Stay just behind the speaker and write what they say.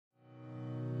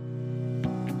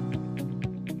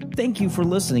Thank you for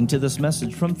listening to this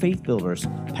message from Faith Builders.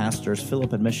 Pastors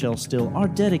Philip and Michelle Still are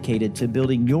dedicated to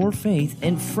building your faith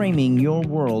and framing your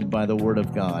world by the Word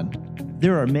of God.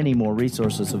 There are many more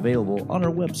resources available on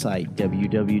our website,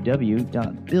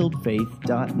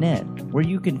 www.buildfaith.net, where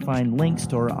you can find links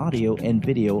to our audio and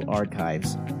video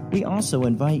archives. We also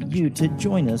invite you to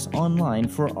join us online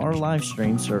for our live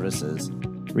stream services.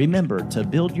 Remember to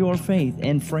build your faith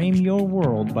and frame your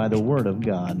world by the Word of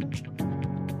God.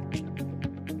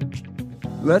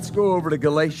 Let's go over to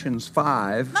Galatians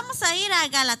 5. Vamos a ir a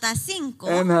Gálatas 5.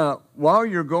 And while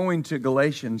you're going to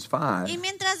Galatians 5, Y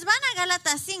mientras van a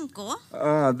Gálatas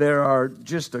 5, there are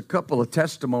just a couple of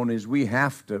testimonies we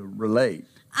have to relate.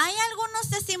 hay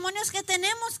algunos testimonios que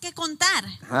tenemos que contar.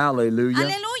 Hallelujah.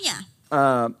 Aleluya.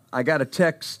 I got a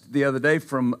text the other day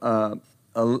from a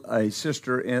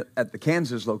sister at the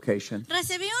Kansas location.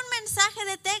 Recibí un mensaje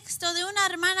de texto de una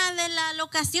hermana de la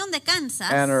locación de Kansas.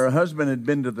 And her husband had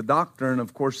been to the doctor, and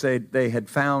of course they had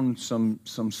found some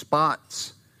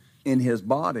spots in his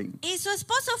body. Y su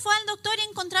esposo fue al doctor y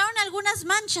encontraron algunas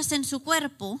manchas en su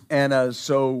cuerpo. And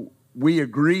so we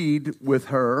agreed with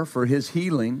her for his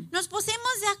healing. Nos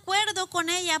pusimos de acuerdo con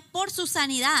ella por su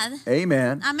sanidad.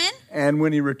 Amen. Amén. And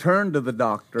when he returned to the Y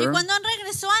doctor, cuando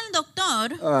regresó al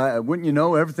doctor, wouldn't you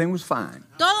know, everything was fine.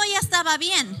 todo ya estaba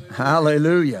bien.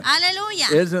 Hallelujah. Aleluya.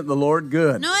 Isn't the Lord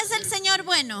good? ¿No es el Señor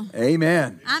bueno?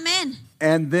 Amen. Amén.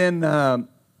 And then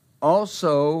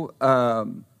also,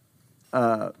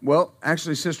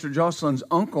 actually, Sister Jocelyn's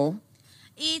uncle,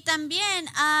 Y también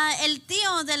el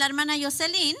tío de la hermana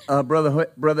Jocelyn,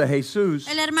 Brother Jesus,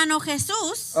 el hermano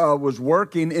Jesús, was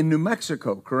working in New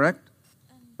Mexico, correct?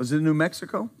 Was it New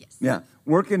Mexico? Yes. Yeah.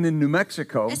 Working in New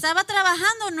Mexico estaba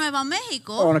trabajando en Nuevo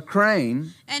México on a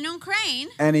crane, en un crane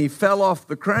and he fell off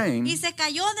the crane. y se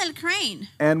cayó del crane.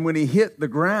 And when he hit the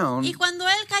ground, Y cuando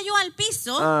él cayó al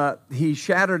piso, he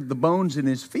shattered the bones in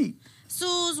his feet.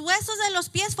 sus huesos de los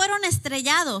pies fueron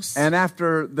estrellados. And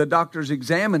after the doctors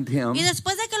examined him, Y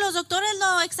después de que los doctores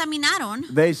lo examinaron,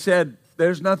 they said,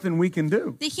 there's nothing we can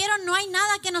do. dijeron no hay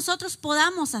nada que nosotros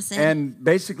podamos hacer. And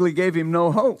basically gave him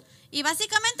no hope. Y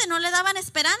básicamente no le daban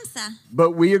esperanza.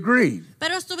 But we agreed.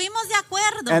 Pero estuvimos de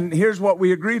acuerdo. And here's what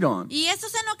we agreed on. Y eso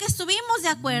es en lo que estuvimos de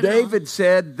acuerdo. David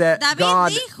said that David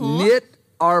God dijo, knit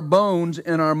our bones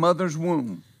in our mother's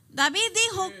womb. David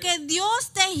dijo que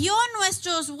Dios tejió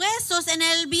nuestros huesos en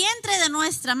el vientre de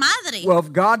nuestra madre. Well,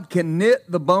 if God can knit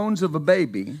the bones of a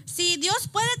baby, Si Dios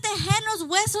puede tejer los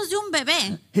huesos de un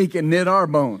bebé, He can knit our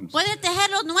bones. puede tejer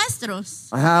los nuestros.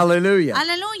 Hallelujah.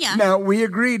 Aleluya. Now, we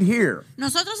agreed here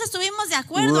Nosotros estuvimos de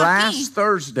acuerdo last aquí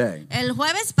Thursday. el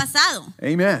jueves pasado.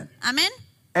 Amen. Amén.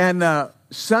 And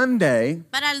Sunday,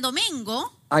 Para el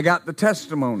domingo, I got the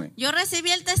testimony yo recibí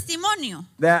el testimonio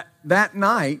that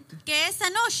night, que esa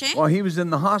noche, while he was in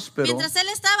the hospital, mientras él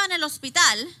estaba en el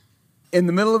hospital, in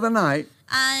the middle of the night,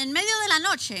 en medio de la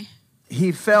noche,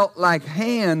 he felt like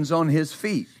hands on his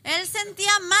feet. él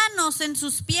sentía manos en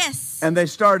sus pies And they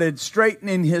started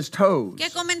straightening his toes. que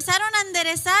comenzaron a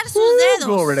enderezar sus Woo, dedos.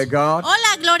 glory to God.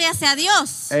 Hola, gloria sea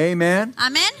Dios. Amen.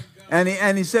 Amén. And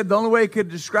he said the only way he could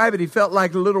describe it, he felt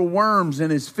like little worms in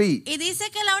his feet. Y dice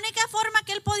que la única forma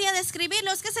que él podía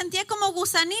describirlo es que sentía como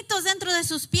gusanitos dentro de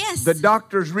sus pies. The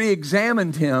doctors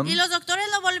re-examined him Y los doctores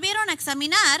lo volvieron a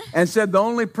examinar and said the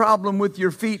only problem with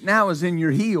your feet now is in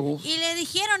your heels. y le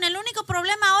dijeron el único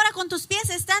problema ahora con tus pies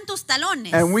está en tus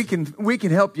talones. And we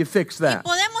can help you fix that.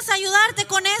 Podemos ayudarte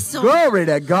con eso. Glory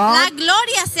to La God.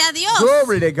 gloria sea Dios.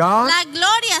 Glory to God. La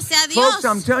gloria sea Folks,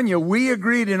 I'm Dios. telling you, we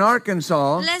agreed in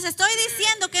Arkansas, Les estoy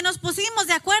diciendo que nos pusimos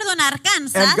de acuerdo en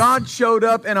Arkansas and God showed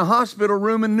up in a hospital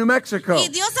room in New Mexico. y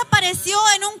Dios apareció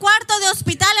en un cuarto de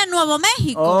hospital en Nuevo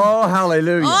México. Oh,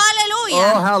 hallelujah. Oh,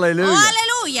 aleluya. Oh, hallelujah. Oh,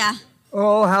 aleluya.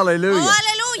 Oh, hallelujah. Oh,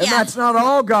 aleluya. And that's not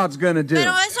all God's going to do.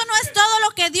 Pero eso no es todo lo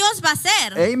que Dios va a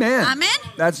hacer. Amen. Amén.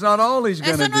 That's not all He's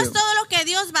going Eso to no es do. todo lo que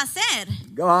Dios va a hacer.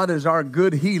 God is our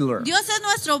good healer. Dios es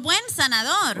nuestro buen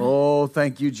sanador. Oh,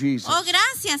 thank you, Jesus. Oh,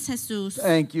 gracias, Jesús.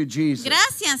 Thank you, Jesus.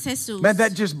 Gracias, Jesús. Man,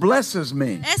 that just blesses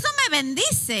me. Eso me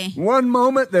bendice. One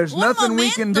moment, there's Un nothing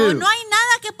we can momento, do. no hay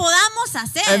nada que podamos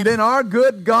hacer. And then our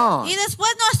good God Y después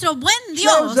nuestro buen Dios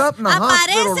shows up in the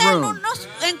hospital aparece room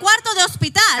en cuarto de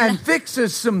hospital and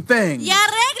fixes some things y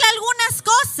arregla algunas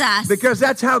cosas. because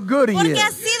that's how good He Porque is.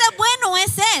 así de bueno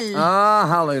es Él. Ah,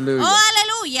 hallelujah. Oh,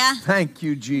 aleluya. Thank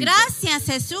you, Jesus. Gracias,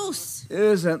 Jesús.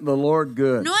 Isn't the Lord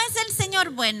good? No es el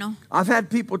Señor bueno. I've had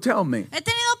people tell me, He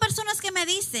tenido personas que me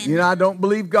dicen, you know, I don't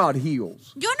believe God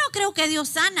heals. yo no creo que Dios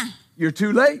sana. You're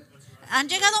too late. Han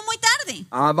llegado muy tarde.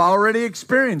 I've already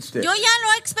experienced it. Yo ya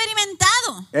lo he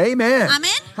experimentado. Amen.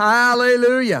 Amén.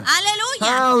 Hallelujah. Aleluya.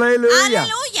 Hallelujah.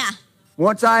 Aleluya.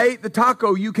 Once I ate the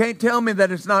taco, you can't tell me that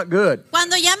it's not good.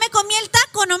 Cuando ya me comí el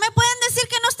taco, no me pueden decir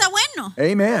que no está bueno.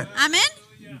 Amen.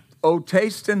 Amén. Oh,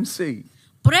 taste and see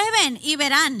Prueben y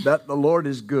verán that the Lord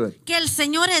is good. que el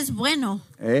Señor es bueno.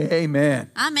 Amen.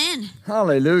 Amén.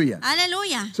 Hallelujah.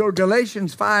 Aleluya. So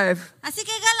Galatians 5, Así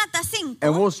que Gálatas 5.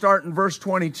 and we'll start in verse Y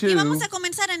 22. vamos a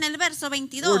comenzar en el verso We're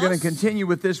 22. going to continue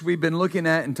with this we've been looking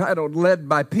at entitled Led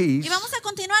by Peace. Y vamos a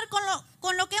continuar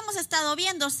con lo que hemos estado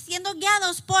viendo, siendo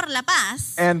guiados por la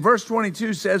paz. And verse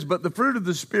 22 says, but the fruit of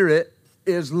the Spirit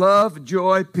is love,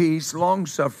 joy, peace,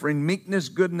 long-suffering, meekness,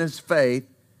 goodness, faith.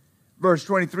 Verse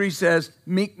 23 says,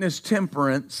 meekness,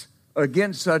 temperance.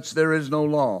 Against such there is no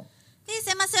law.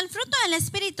 Dice, mas el fruto del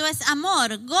Espíritu es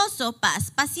amor, gozo,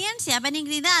 paz, paciencia,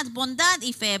 benignidad, bondad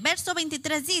y fe. Verso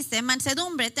 23 dice,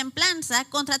 mansedumbre, templanza,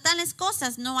 contra tales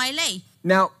cosas no hay ley.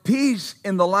 Now, peace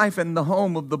in the life and the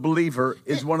home of the believer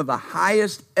is one of the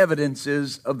highest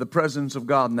evidences of the presence of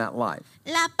God in that life.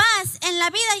 La paz en la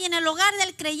vida y en el hogar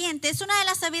del creyente es una de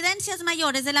las evidencias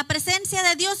mayores de la presencia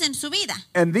de Dios en su vida.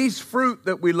 And these fruit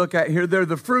that we look at here, they're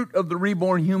the fruit of the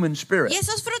reborn human spirit. Y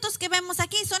esos frutos que vemos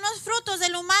aquí son los frutos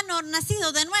del humano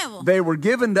nacido de nuevo. They were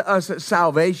given to us at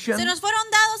salvation, Se nos fueron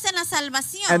dados en la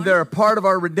salvación and they're a part of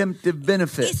our redemptive y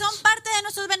benefits. son parte de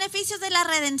nuestros beneficios de la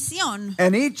redención.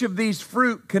 And each of these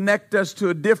fruit connect us to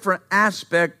a different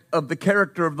aspect of the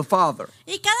character of the Father.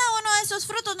 Y cada uno de esos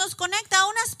frutos nos conecta a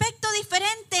un aspecto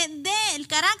diferente del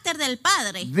carácter del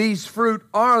Padre. These fruit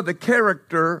are the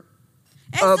character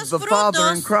of Estos the Father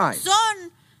in frutos Christ.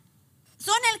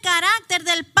 son el carácter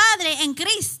del Padre en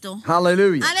Cristo.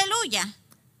 Hallelujah. Aleluya.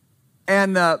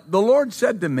 And the Lord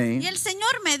said to Y me, el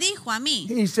Señor me dijo a mí,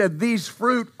 He said, these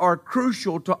fruit are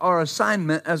crucial to our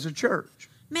assignment as a church.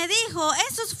 me dijo,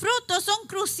 esos frutos son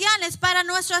cruciales para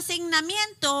nuestro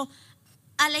asignamiento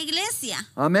a la iglesia.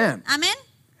 Amen. Amén.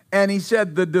 And He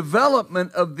said, the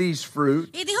development of these fruit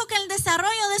Y dijo que el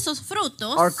desarrollo de esos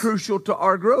frutos are crucial to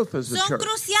our growth as a son church.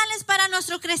 cruciales para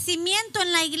nuestro crecimiento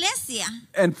en la iglesia.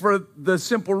 And for the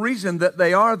simple reason that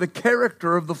they are the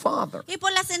character of the Father Y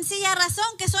por la sencilla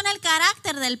razón que son el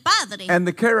carácter del Padre and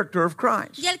the character of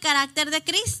Christ. y el carácter de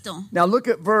Cristo. Now look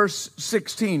at verse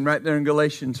 16 right there in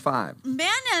Galatians 5. Vean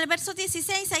el verso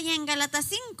 16 ahí en Gálatas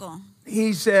 5.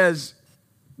 He says,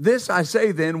 this I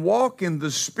say then, walk in the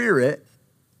Spirit,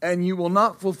 and you will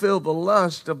not fulfill the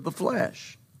lust of the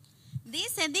flesh.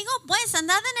 Dice, digo pues,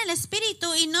 andad en el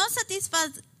Espíritu y no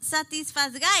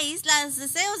satisfazgáis los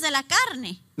deseos de la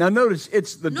carne. Now notice,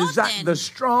 it's the Noten. the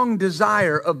strong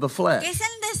desire of the Que flesh. es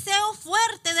el deseo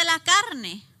fuerte de la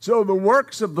carne. So the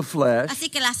works of the flesh Así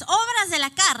que las obras de la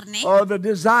carne are the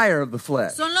desire of the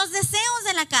flesh. son los deseos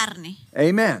de la carne.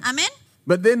 Amen. Amén.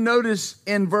 But then notice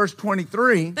in verse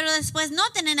 23, Pero después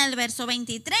noten en el verso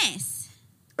 23.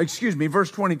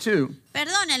 verse 22,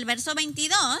 Perdón, el verso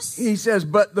 22. he says,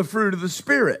 but the fruit of the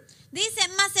Spirit. Dice,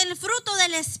 más el fruto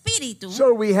del Espíritu.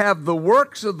 So we have the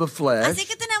works of the flesh Así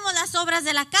que tenemos las obras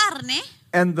de la carne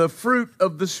and the fruit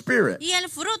of the Spirit. y el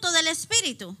fruto del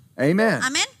Espíritu. Amen.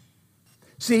 Amén.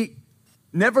 See,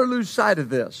 never lose sight of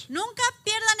this. Nunca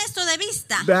pierdan esto de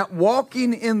vista. That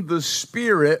walking in the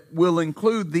Spirit will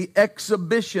include the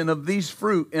exhibition of these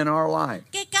fruit in our life.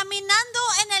 Que caminando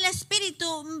en el Espíritu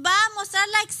va a mostrar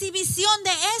la exhibición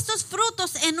de estos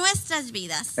frutos en nuestras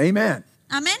vidas. Amen.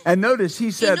 Amén. And notice he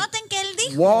Y said, noten que él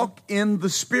dijo, walk in the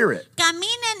Spirit.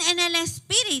 caminen en el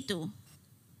Espíritu.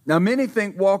 Now, many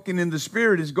think walking in the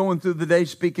Spirit is going through the day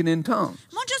speaking in tongues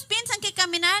Muchos piensan que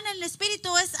caminar en el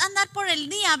Espíritu es andar por el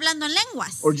día hablando en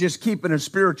lenguas. or just keeping a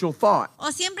spiritual thought.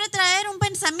 O siempre traer un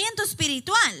pensamiento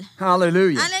espiritual.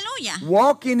 Hallelujah. Aleluya.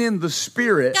 Walking in the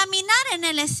Spirit Caminar en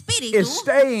el Espíritu is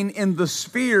staying in the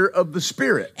sphere of the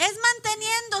Spirit. es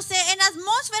manteniéndose en la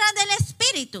atmósfera del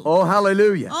Espíritu. Oh,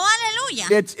 hallelujah. Oh, aleluya.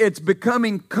 It's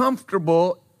becoming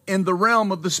comfortable in the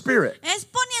realm of the Spirit. Es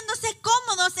poniéndose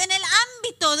cómodos en el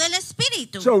ámbito del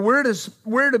Espíritu. So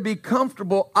we're to be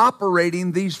comfortable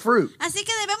operating these fruit. Así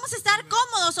que debemos estar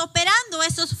cómodos operando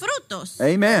esos frutos.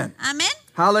 Amen. Amén.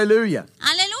 Hallelujah.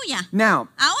 Aleluya. Now,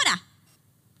 Ahora,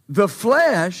 the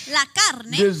flesh la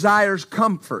carne desires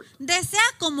comfort. desea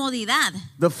comodidad.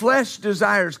 The flesh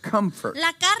desires comfort.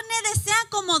 La carne desea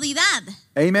comodidad.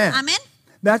 Amen. Amén.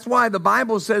 That's why the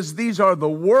Bible says these are the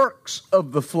works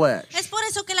of the flesh. Es por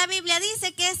eso que la Biblia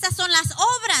dice que estas son las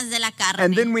obras de la carne.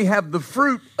 And then we have the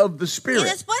fruit of the Y Spirit.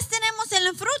 después tenemos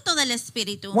el fruto del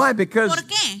Espíritu. Why? Because ¿Por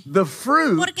qué? the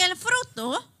fruit Porque el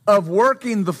fruto of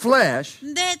working the flesh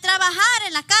de trabajar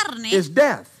en la carne is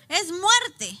death. es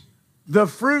muerte. The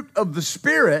fruit of the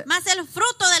Spirit, Más el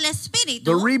fruto del the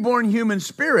Espíritu, reborn human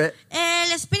spirit,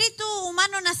 el Espíritu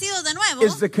humano nacido de nuevo,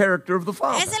 is the character of the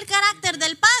Father. es el carácter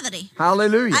del Padre. Padre.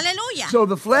 Hallelujah. Aleluya. So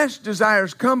the flesh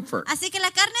desires comfort. Así que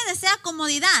la carne desea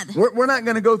comodidad. We're not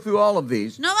going to go through all of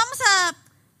these. No vamos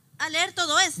a leer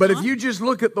todo esto. But if you just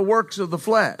look at the works of the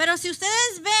flesh, Pero si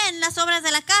ustedes ven las obras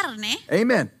de la carne,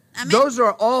 amen. Amén. Those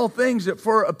are all things that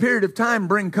for a period of time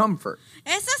bring comfort.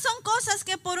 esas son cosas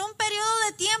que por un periodo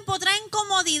de tiempo traen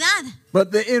comodidad.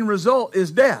 But the end result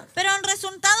is death. Pero el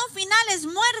resultado final es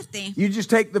muerte. You just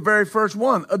take the very first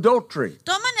one, adultery.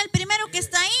 Toman el primero que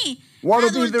está ahí,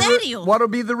 What'll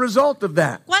be the result of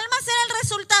that? ¿Cuál va a ser el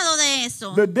resultado de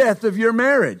eso? The death of your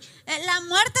marriage. La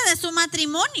muerte de su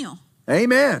matrimonio.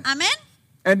 Amen. Amén.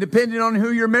 And depending on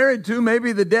who you're married to,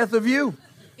 maybe the death of you.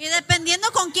 Y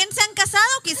dependiendo con quién se han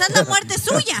casado, quizás la muerte es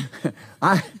suya.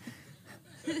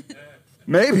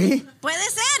 Maybe. Puede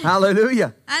ser.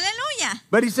 Hallelujah. Aleluya.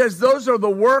 But he says those are the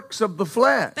works of the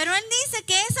flesh. Pero él dice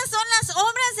que esas son las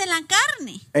obras de la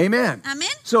carne. Amen. Amén.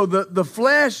 So the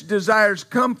flesh desires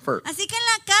comfort. Así que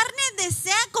la carne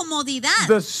desea comodidad.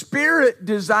 The spirit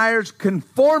desires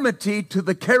conformity to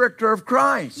the character of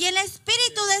Christ. Y el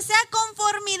espíritu desea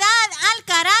conformidad al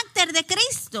carácter de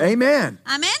Cristo. Amen.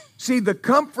 Amén. See, the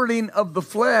comforting of the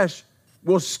flesh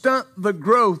will stunt the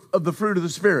growth of the fruit of the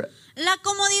Spirit. La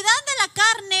comodidad de la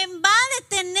carne va a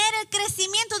detener el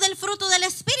crecimiento del fruto del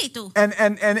espíritu.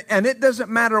 And it doesn't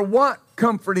matter what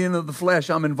comforting of the flesh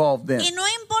I'm involved in. Y no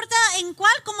importa en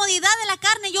cuál comodidad de la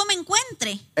carne yo me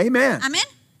encuentre. Amen. Amén.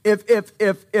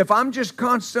 If I'm just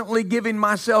constantly giving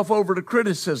myself over to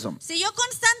criticism, Si yo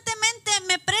constantemente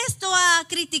me presto a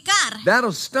criticar,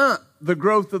 that'll stunt the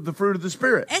growth of the fruit of the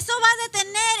Spirit. eso va a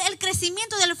detener el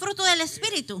crecimiento del fruto del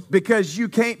espíritu. Because you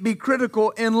can't be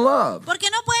critical in love. Porque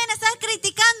no pueden estar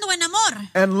criticando en amor.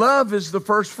 And love is the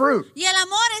first fruit. Y el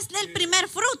amor es el primer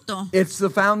fruto. It's the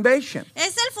foundation.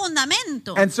 Es el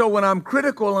fundamento. And so when I'm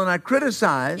critical and I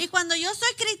criticize, Y cuando yo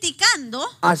estoy criticando,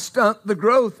 I stunt the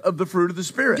growth of the fruit of the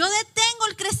Spirit. yo detengo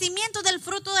el crecimiento del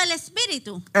fruto del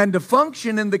espíritu. And to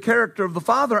function in the character of the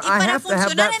Father, Y I para have to have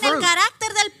funcionar that en el fruit.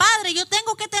 carácter del Padre, yo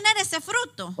tengo que tener ese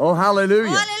fruto. Oh, Oh,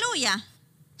 hallelujah. aleluya.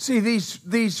 See,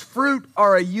 these fruit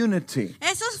are a unity.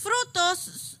 Esos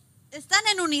frutos están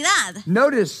en unidad.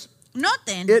 Notice,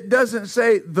 Noten it doesn't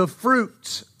say the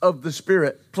fruits of the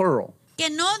Spirit, plural. que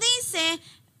no dice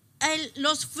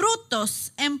los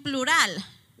frutos en plural.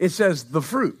 It says the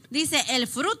fruit. Dice el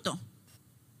fruto.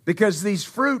 Because these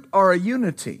fruit are a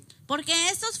unity. Porque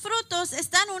esos frutos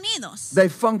están unidos. They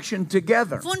function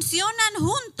together. Funcionan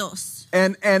juntos.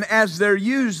 And as they're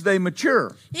used, they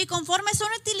mature. Y conforme son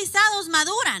utilizados,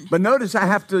 maduran. But notice I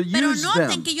have to Pero use noten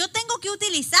them. que yo tengo que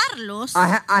utilizarlos.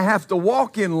 I have to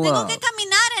walk in Tengo love. que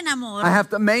caminar en amor. I have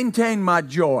to maintain my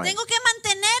joy. Tengo que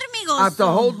mantener mi I have to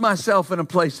gozo. hold myself in a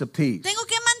place of peace. Tengo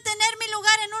que mantener mi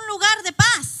lugar en un lugar de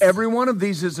paz. Every one of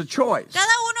these is a choice. Cada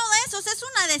uno de esos es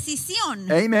una decisión.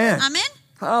 Amen. Amén.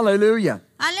 Hallelujah.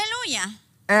 Aleluya.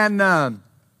 And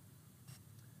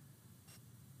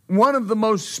one of the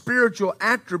most spiritual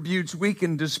attributes we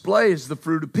can display is the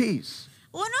fruit of peace.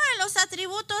 Uno de los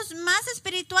atributos más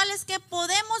espirituales que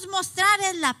podemos mostrar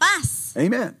es la paz.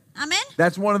 Amen. Amén.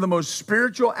 That's one of the most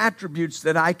spiritual attributes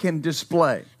that I can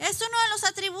display. Es uno de los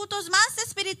atributos más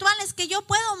espirituales que yo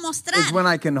puedo Is mostrar. when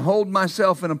I can hold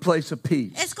myself in a place of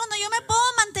peace. Es cuando yo me puedo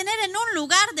mantener en un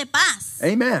lugar de paz.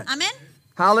 Amen. Amén.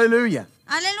 Hallelujah.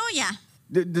 Aleluya.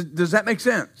 Does that make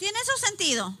sense? Tiene su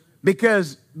sentido.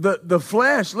 Because the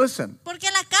flesh, listen, Porque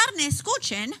la carne,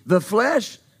 escuchen, the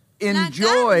flesh la carne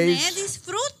enjoys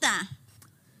disfruta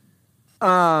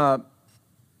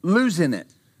losing it.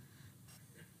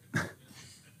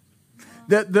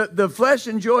 The flesh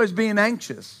enjoys being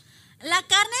anxious. La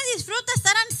carne disfruta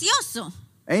estar ansioso.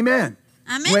 Amen.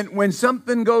 Amén. When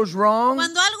something goes wrong,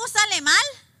 Cuando algo sale mal,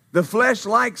 the flesh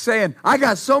likes saying, I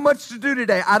got so much to do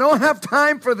today. I don't have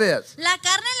time for this. la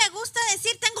carne le gusta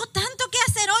decir, tengo tanto que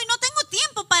hacer hoy, no tengo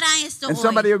tiempo para esto And hoy.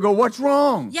 somebody will go, what's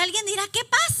wrong? Y alguien dirá, ¿qué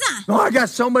pasa? Oh, I got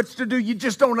so much to do. You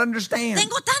just don't understand.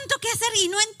 Tengo tanto que hacer y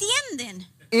no entienden.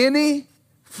 Any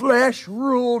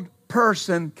flesh-ruled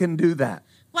person can do that.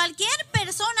 Cualquier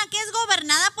persona que es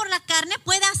gobernada por la carne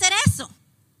puede hacer eso.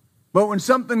 But when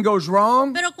something goes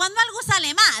wrong Pero cuando algo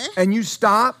sale mal and you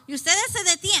stop y ustedes se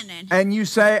detienen, and you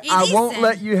say, Y I won't dicen,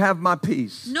 let you have my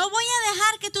peace. no voy a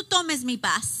dejar que tú tomes mi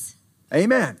paz.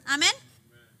 Amen. Amén.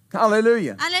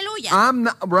 Hallelujah. Aleluya. I'm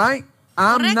not, right?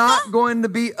 I'm Correcto. not going to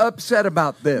be upset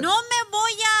about this. No me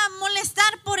voy a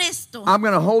molestar por esto. I'm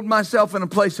going to hold myself in a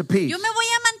place of peace. Yo me voy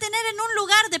a mantener en un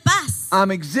lugar de paz. I'm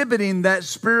exhibiting that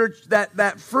spirit,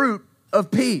 that fruit of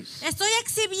peace. Estoy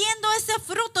exhibiendo ese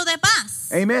fruto de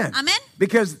paz. Amen. Amén.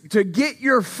 Because to get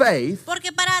your faith,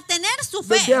 Porque para tener su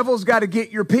the fe, devil's got to get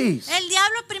your peace. el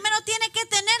diablo primero tiene que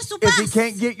tener su If he paz.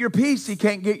 can't get your peace, he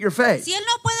can't get your faith. Si él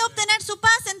no puede obtener su paz,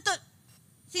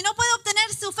 si no puede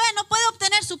obtener su fe, no puede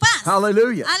obtener su paz.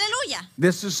 Hallelujah. Aleluya.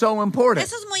 This is so important.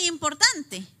 Eso es muy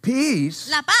importante. Peace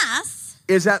La paz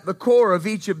is at the core of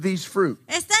each of these fruit.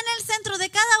 está en el centro de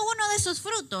cada uno de esos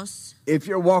frutos. If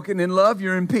you're walking in love,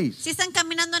 you're in peace. Si están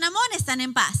caminando en amor, están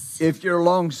en paz. If you're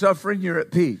long-suffering, you're at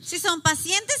peace. Si son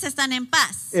pacientes, están en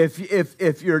paz.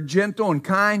 If you're gentle and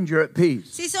kind, you're at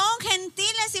peace. Si son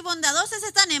gentiles y bondadosos,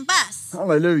 están en paz.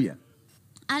 Hallelujah.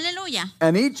 Aleluya.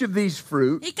 And each of these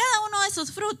fruit Y cada uno de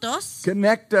esos frutos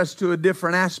connect us to a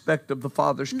different aspect of the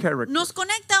Father's character. nos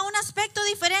conecta a un aspecto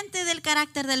diferente del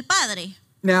carácter del Padre.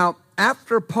 Now,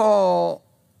 after Paul,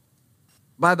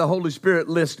 by the Holy Spirit,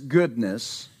 lists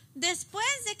goodness,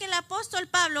 Después de que el apóstol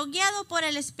Pablo, guiado por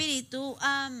el Espíritu,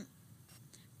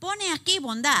 pone aquí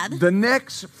bondad, the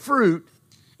next fruit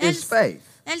is faith.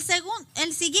 el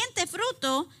siguiente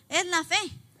fruto es la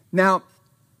fe. Now,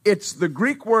 it's the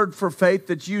Greek word for faith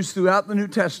that's used throughout the New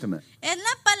Testament. Es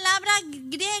la palabra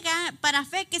griega para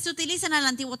fe que se utiliza en el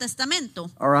Antiguo Testamento.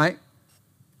 All right?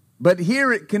 But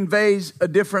here it conveys a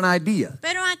different idea.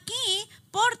 Pero aquí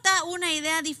porta una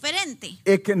idea diferente.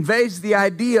 It conveys the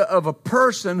idea of a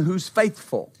person who's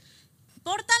faithful,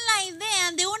 Porta la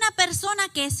idea de una persona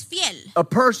que es fiel. a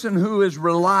person who is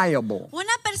reliable,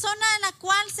 Una persona en la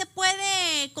cual se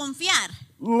puede confiar.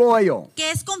 loyal, Que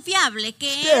es confiable, que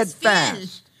es fiel.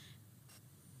 steadfast,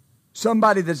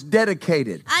 somebody that's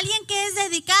dedicated, Alguien que es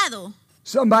dedicado.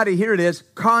 somebody, here it is,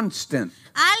 constant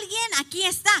Alguien, aquí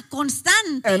está,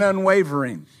 constante. and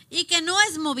unwavering. Y que no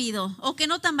es movido o que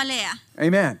no tambalea.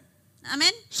 Amen.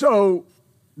 Amén. So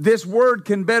this word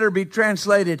can better be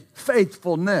translated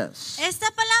faithfulness. Esta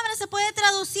palabra se puede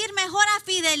traducir mejor a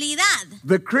fidelidad.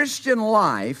 The Christian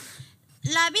life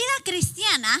La vida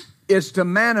cristiana is to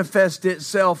manifest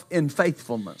itself in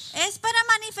faithfulness. es para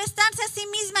manifestarse a sí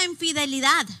misma en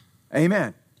fidelidad.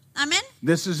 Amen. Amén.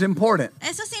 This is important.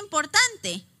 Eso es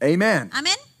importante. Amen.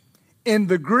 Amén. In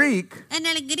the Greek, En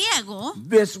el griego,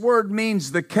 this word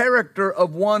means the character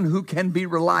of one who can be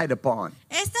relied upon.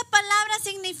 esta palabra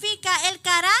significa el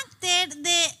carácter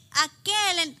de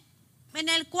aquel en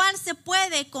el cual se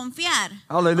puede confiar.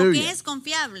 Hallelujah. O que es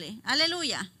confiable.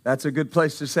 Aleluya. That's a good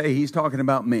place to say he's talking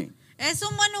about me. Es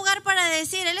un buen lugar para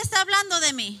decir, Él está hablando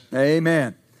de mí.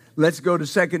 Amen. Let's go to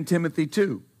 2 Timothy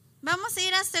 2. Vamos a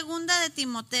ir a 2 de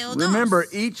Timoteo 2. Remember,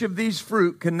 each of these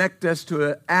fruit connect us to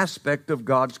an aspect of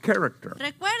God's character.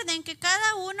 Recuerden que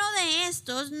cada uno de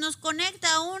estos nos conecta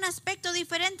a un aspecto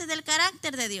diferente del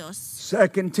carácter de Dios.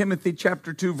 2 Timothy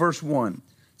chapter 2 verse 1.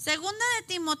 2 de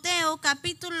Timoteo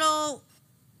capítulo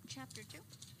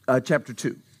Chapter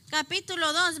 2.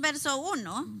 capítulo 2 verso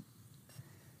 1.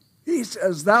 He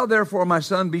says, "Thou therefore, my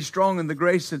son, be strong in the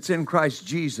grace that's in Christ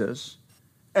Jesus,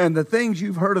 and the things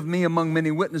you've heard of me among many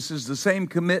witnesses, the same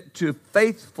commit to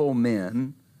faithful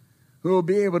men who will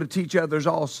be able to teach others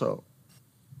also."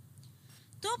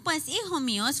 Tú pues, hijo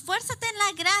mío, esfuérzate en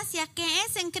la gracia que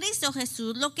es en Cristo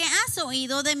Jesús. Lo que has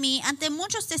oído de mí ante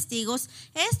muchos testigos,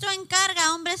 esto encarga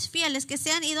a hombres fieles que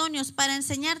sean idóneos para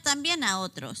enseñar también a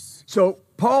otros. So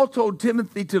Paul told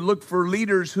Timothy to look for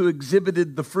leaders who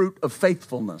exhibited the fruit of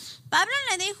faithfulness. Pablo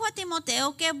le dijo a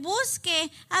Timoteo que busque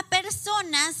a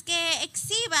personas que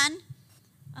exhiban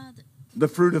The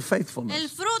fruit of el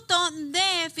faithfulness. fruto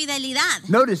de fidelidad.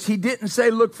 Notice he didn't say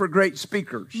look for great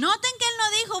speakers Noten que él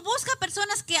no dijo busca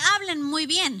personas que hablen muy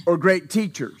bien or great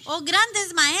teachers. o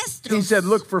grandes maestros. He said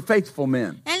look for faithful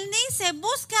men. Él dice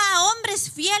busca a hombres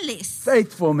fieles.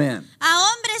 Faithful men. A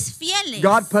hombres fieles.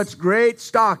 God puts great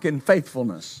stock in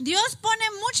faithfulness. Dios pone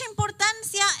mucha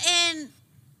importancia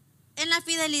en la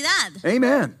fidelidad.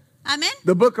 Amen. Amén.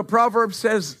 The book of Proverbs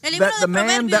says El libro that de the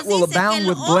man Proverbios that will dice que abound el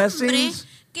with hombre blessings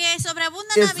que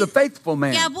sobreabunda is the faithful que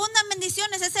man. abundan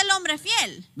bendiciones es el hombre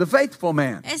fiel. The faithful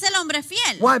man. Es el hombre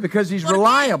fiel. Why? Because he's ¿Por qué?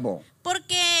 reliable.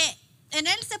 Porque en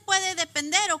él se puede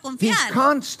depender o He's confiar.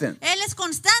 constant. Él es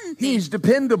constante. He's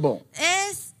dependable.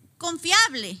 Es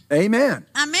confiable. Amen.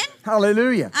 Amén.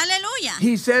 Hallelujah. Aleluya.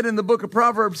 He said in the book of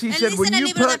Proverbs, he Él said, dice when en el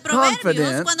you libro de put Proverbios,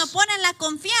 confidence cuando ponen la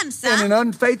confianza in an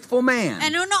unfaithful man,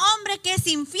 en un hombre que es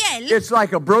infiel, it's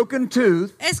like a broken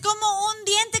tooth es como un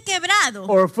diente quebrado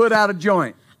or a foot out of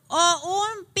joint. o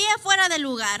un pie fuera de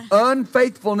lugar.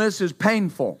 Unfaithfulness is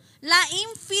painful. La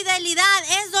infidelidad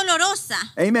es dolorosa.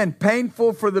 Amen.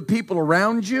 Painful for the people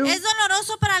around you Es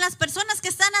doloroso para las personas que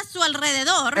están a su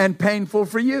alrededor and painful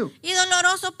for you. y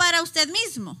doloroso para usted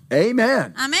mismo.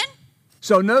 Amen. Amén.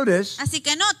 So notice, Así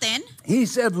que noten, he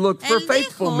said, look for él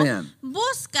faithful dijo, men.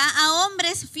 busca a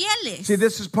hombres fieles. See,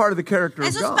 this is part of the character of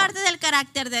Eso es God. parte del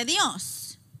carácter de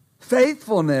Dios.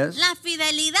 Faithfulness La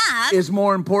fidelidad is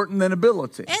more important than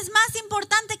ability. es más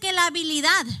importante que la la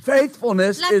habilidad.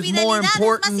 Faithfulness La is more fidelidad es más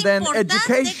important than importante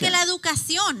que education. la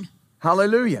educación.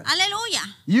 Hallelujah. Aleluya.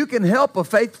 You can help a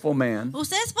faithful man.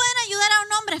 Ustedes pueden ayudar a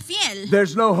un hombre fiel,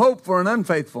 There's no hope for an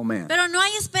unfaithful man pero no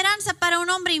hay esperanza para un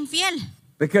hombre infiel,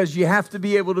 because you have to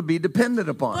be able to be dependent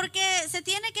upon. porque se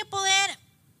tiene que poder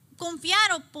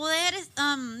confiar o poder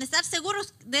estar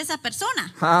seguros de esa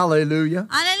persona. Hallelujah.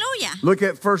 Aleluya. Look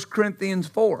at 1 Corinthians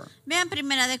 4. Vean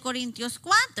 1 de Corintios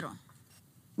 4.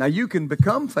 Now you can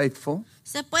become faithful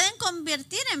Se pueden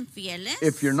convertir en fieles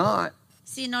if you're not,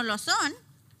 si no lo son,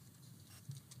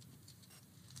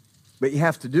 but you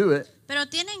have to do it. pero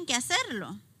tienen que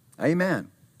hacerlo. Amen.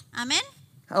 Amén.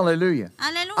 Hallelujah.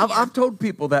 Aleluya. I've told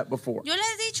people that before. Yo les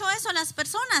he dicho eso a las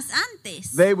personas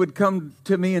antes. They would come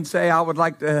to me and say, I would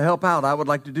like to help out. I would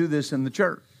like to do this in the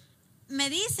church. Me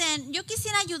dicen, yo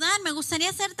quisiera ayudar, me gustaría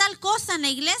hacer tal cosa en la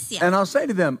iglesia. And I'll say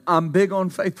to them, I'm big on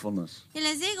faithfulness. Y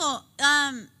les digo,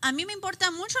 a mí me importa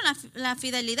mucho la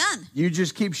fidelidad. You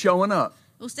just keep showing up,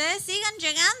 Ustedes sigan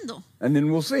llegando and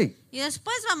then we'll see. y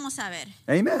después vamos a ver.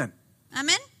 Amen.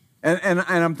 Amén. And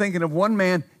I'm thinking of one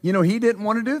man, he didn't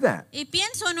want to do that. Y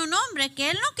pienso en un hombre que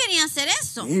él no quería hacer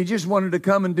eso. He just wanted to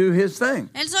come and do his thing.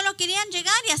 Él solo quería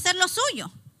llegar y hacer lo suyo.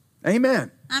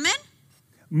 Amen. Amén.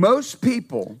 Most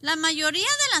people La mayoría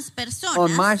de las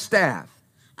on my personas staff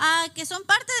que son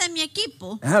parte de mi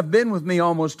equipo have been with me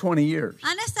almost 20 years.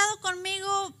 han estado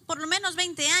conmigo por lo menos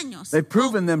 20 años. They've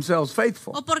proven themselves O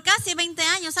faithful por casi 20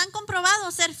 años han comprobado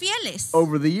ser fieles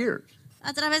over the years.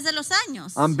 a través de los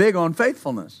años. I'm big on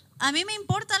faithfulness. A mí me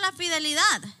importa la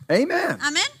fidelidad. Amen.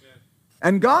 Amén.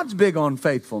 And God's big on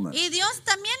faithfulness. Y Dios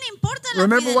también le importa la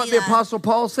Remember what the fidelidad. Apostle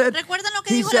Paul said? ¿Recuerdan lo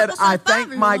que He dijo said, el apóstol I thank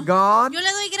Pablo? my God Yo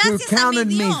le doy who gracias a counted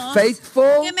mi me Dios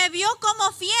faithful, que me vio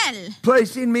como fiel,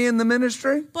 placing me in the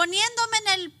ministry.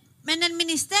 poniéndome en el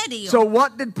ministerio. So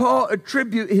what did Paul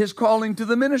attribute his calling to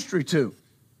the ministry to?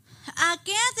 ¿A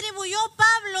qué atribuyó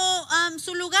Pablo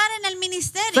su lugar en el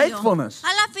ministerio? Faithfulness. A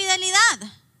la fidelidad,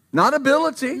 Not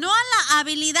ability, no a la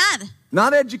habilidad,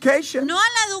 not education. no a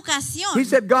la educación. He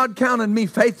said, God counted me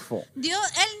faithful. Él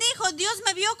dijo, Dios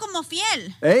me vio como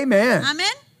fiel. Amen.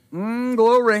 Amén.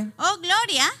 Glory. Oh,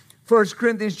 gloria. 1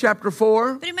 Corinthians chapter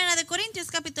 4, Primera de Corintios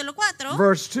capítulo 4,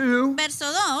 verse 2. verso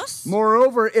 2.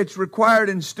 Moreover, it's required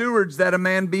in stewards that a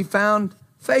man be found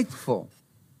faithful.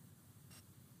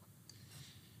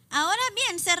 Ahora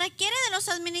bien, se requiere de los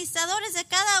administradores de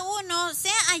cada uno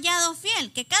sea hallado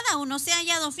fiel, que cada uno sea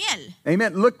hallado fiel.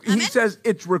 Amen. Look, he Amen. says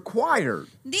it's required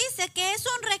Dice que es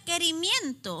un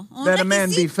requerimiento, un that a man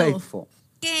be requisito, faithful.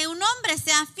 que un hombre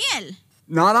sea fiel.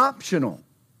 Not optional.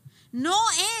 No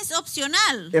es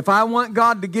opcional. If I want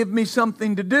God to give me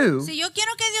something to do, Si yo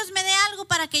quiero que Dios me dé algo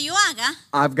para que yo haga,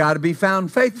 I've got to be found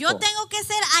yo faithful. tengo que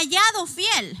ser hallado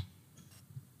fiel.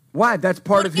 Why? That's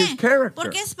part ¿Por of his qué? character.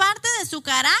 Porque es parte de su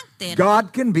carácter.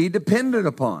 God can be depended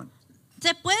upon.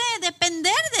 Se puede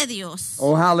depender de Dios.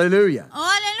 Oh, hallelujah. Oh,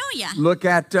 aleluya. Look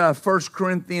at 1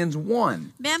 Corinthians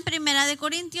 1 Vean Primera de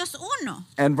Corintios 1,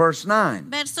 and verse 9.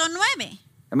 verso 9.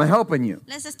 Am I helping you?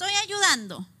 Les estoy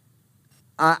ayudando.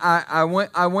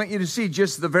 I want you to see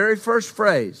just the very first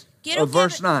phrase Quiero of que-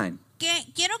 verse 9.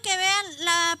 Quiero que vean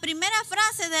la primera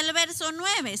frase del verso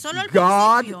 9, solo el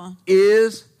God principio.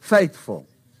 is faithful.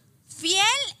 Fiel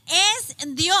es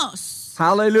Dios.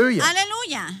 Hallelujah.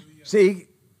 Aleluya. See,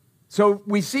 so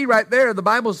we see right there, the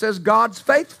Bible says God's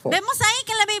faithful. Vemos ahí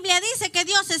que la Biblia dice que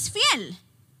Dios es fiel.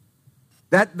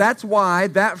 That's why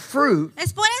that fruit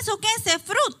Es por eso que ese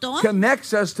fruto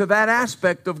connects us to that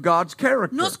aspect of God's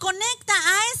character. nos conecta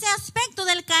a ese aspecto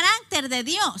del carácter de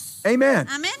Dios. Amen.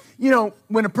 Amén. You know,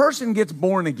 when a person gets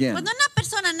born again, Cuando una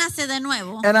persona nace de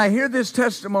nuevo, and I hear this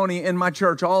testimony in my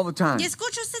church all the time. y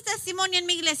escucho este testimonio en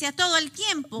mi iglesia todo el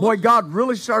tiempo, Boy, God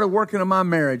really started working on my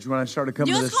marriage when I started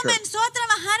coming to Dios this church. comenzó a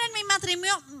trabajar en mi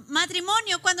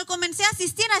matrimonio cuando comencé a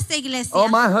asistir a esta iglesia. Oh,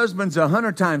 my husband's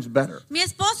 100 times better. Mi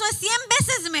esposo es 100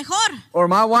 veces mejor. Or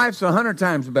my wife's 100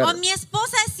 times O better. mi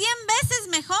esposa es 100 veces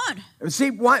mejor. See,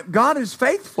 why? God is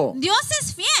faithful. Dios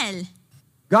es fiel.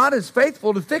 God is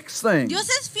faithful to fix things. Dios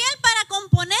es fiel para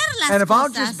componer las And if I'll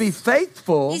cosas. just be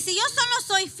faithful, Y si yo solo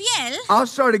soy fiel, I'll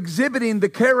start exhibiting the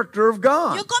character of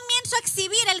God. yo comienzo a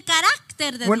exhibir el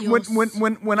carácter de When Dios.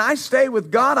 I stay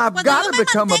with God, I've Cuando got yo to me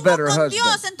become a mantengo better con Dios,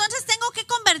 husband entonces tengo que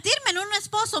convertirme en un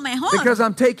esposo mejor. because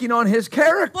I'm taking on His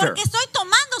character. Porque estoy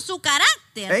tomando su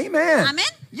carácter. Amen. Amén.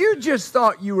 You just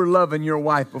thought you were loving your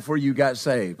wife before you got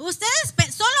saved. Ustedes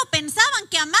solo pensaban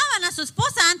que amaban a su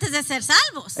esposa antes de ser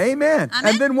salvos. Amen. Amén.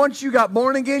 And then once you got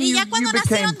born again, Y you ya cuando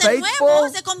became nacieron de nuevo, faithful.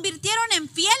 se convirtieron en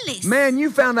fieles. Man, you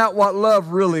found out what love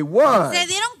really was. Se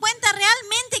dieron cuenta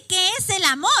realmente que es el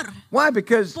amor. Why?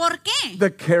 Because ¿Por qué? the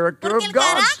character Porque of el God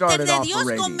carácter started de Dios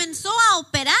operating. comenzó a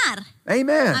operar.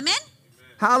 Amen. Amén.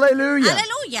 Hallelujah.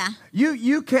 Aleluya.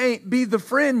 You can't be the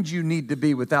friend you need to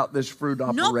be without this fruit No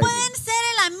operating. pueden ser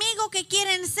el amigo que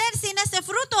quieren ser sin ese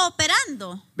fruto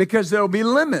operando. Because there will be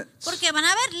limits. Porque van a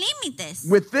haber límites.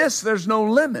 With this, there's no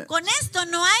limit. Con esto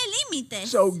no hay límites.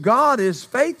 So God is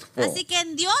faithful. Así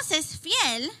que Dios es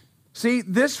fiel. See,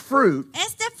 this fruit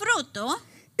Este fruto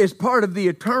is part of the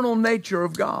eternal nature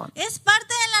of God. es parte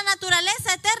de la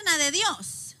naturaleza eterna de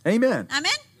Dios. Amen.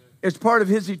 Amén. It's part of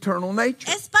His eternal nature.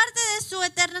 Es parte de su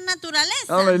eterna naturaleza.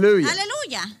 Aleluya.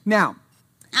 Aleluya. Now,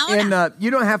 Ahora, you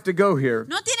don't have to go here.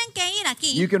 no tienen que ir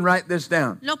aquí. You can write this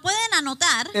down. Lo pueden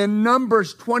anotar. In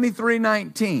Numbers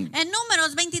 23:19, En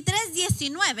Números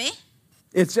 23:19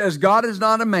 it says, God is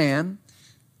not a man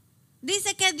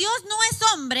dice que Dios no es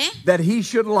hombre that He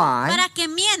should lie, para que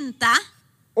mienta,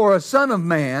 or a son of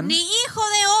man ni hijo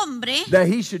de hombre that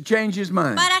He should change His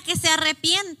mind. para que se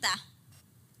arrepienta.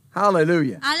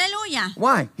 Hallelujah. Aleluya.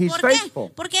 Why? He's ¿Por qué? faithful.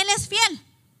 Porque Él es fiel.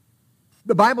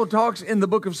 The Bible talks in the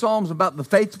book of Psalms about the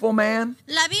faithful man,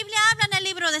 La Biblia habla en el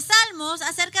libro de Salmos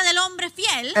acerca del hombre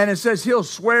fiel and it says he'll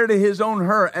swear to his own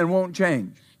hurt and won't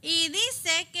change. y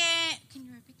dice que Can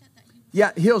you repeat that?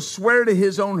 Yeah, he'll swear to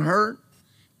his own hurt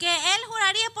Que él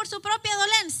juraría por su propia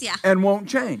dolencia and won't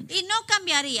change y no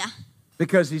cambiaría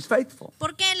because he's faithful.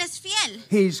 porque Él es fiel.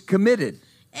 He's committed,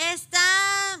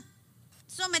 Está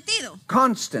sometido,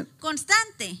 constant,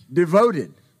 constante,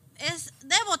 devoted. es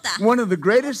devota. One of the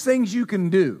greatest things you can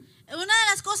do Una de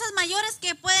las cosas mayores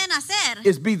que pueden hacer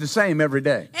is be the same every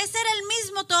day es ser el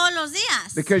mismo todos los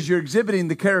días. because you're exhibiting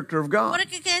the character of God.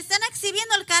 Porque que están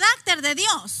exhibiendo el carácter de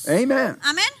Dios. Amen.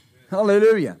 Amén.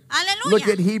 Hallelujah. Aleluya. Look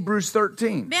at Hebrews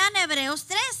 13. Vean Hebreos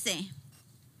 13.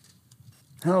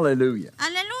 Hallelujah.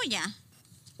 Aleluya.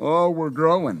 Oh, we're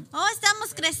growing. Oh,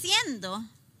 estamos creciendo.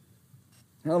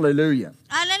 Hallelujah.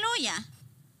 Aleluya.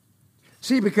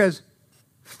 See, because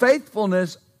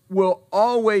faithfulness will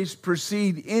always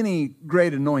precede any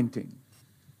great anointing.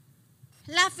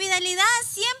 La fidelidad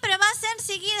siempre va a ser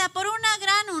seguida por una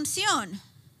gran unción.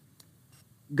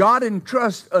 God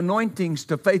entrusts anointings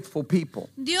to faithful people.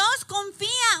 Dios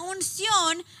confía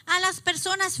unción a las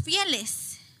personas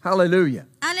fieles. Hallelujah.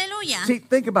 Aleluya. See,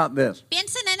 think about this.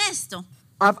 Piensen en esto.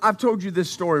 I've told you this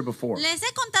story before. Les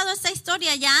he contado esta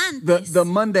historia ya The antes.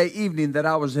 Monday evening that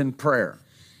I was in prayer.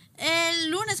 El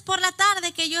lunes por la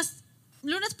tarde que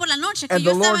lunes por la noche que And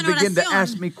yo the estaba Lord en began to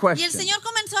ask oración me y el questions. Señor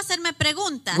comenzó a hacerme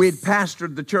preguntas. We had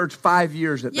pastored the church 5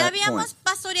 years at Ya that habíamos point.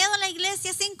 pastoreado la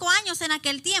iglesia 5 años en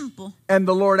aquel tiempo. And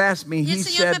the Lord asked me, Y el He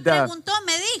Señor me said, preguntó,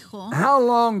 me dijo, how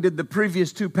long did the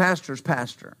previous 2 pastors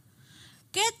pastor?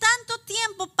 ¿qué tanto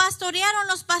tiempo pastorearon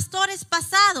los pastores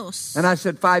pasados? And I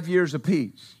said, 5 years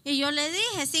apiece. Y yo le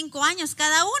dije, 5 años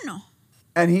cada uno.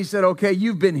 And he said, okay,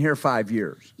 you've been here 5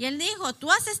 years. Y él dijo, tú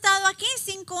has estado aquí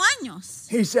 5 años.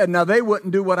 He said, now they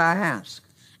wouldn't do what I asked.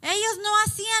 Ellos no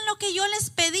hacían lo que yo les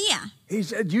pedía. He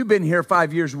said, you've been here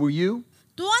 5 years, will you?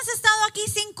 Tú has estado aquí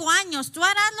 5 años. ¿Tú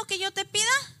harás lo que yo te pida?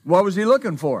 What was he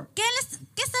looking for? ¿Qué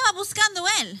estaba buscando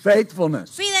él?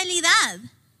 Faithfulness. Fidelidad.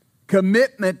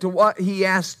 Commitment to what he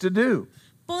asked to do.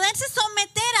 Poderse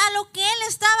someter a lo que él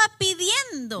estaba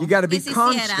pidiendo You gotta be que se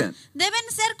hiciera. constant. Deben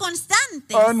ser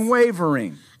constantes,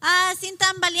 Unwavering. sin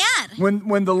tambalear.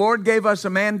 When the Lord gave us a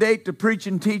mandate to preach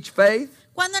and teach faith,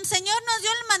 Cuando el Señor nos dio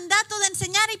el mandato de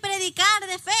enseñar y predicar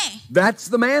de fe, that's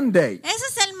the mandate. ese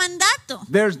es el mandato.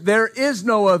 There is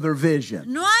no other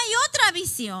vision. No hay otra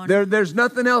visión. There's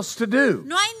nothing else to do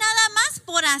No hay nada más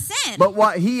por hacer, but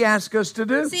what he asked us to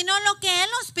do. sino lo que Él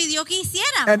nos pidió que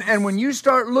hiciéramos. And when you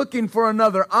start looking for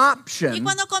another Y option,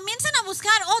 cuando comienzan a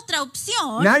buscar otra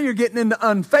opción, now you're getting into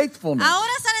unfaithfulness. ahora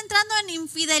están entrando en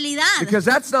infidelidad. Because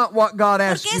that's not what God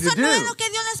asked Porque you eso to no es do. lo que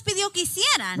Dios les pidió que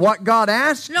hicieran. What God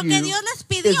asked Lo que you Dios les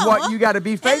pidió is what you got to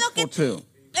be es lo faithful que to.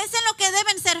 es en lo que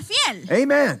deben ser fiel.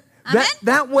 Amen. Amen.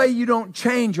 That way you don't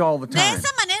change all the De time. esa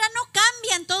manera no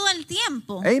cambian todo el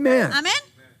tiempo. Amen. Amén.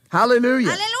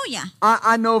 Hallelujah. Aleluya.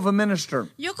 I know of a minister,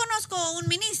 Yo conozco un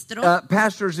ministro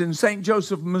pastors in St.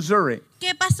 Joseph, Missouri,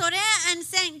 que pastorea en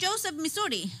St. Joseph,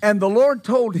 Missouri. and the Lord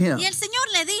told him, Y el Señor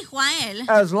le dijo a él,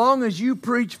 as long as you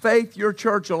preach faith, your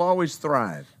church will always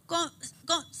thrive.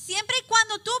 siempre y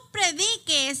cuando tú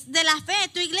prediques de la fe,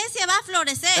 tu iglesia va a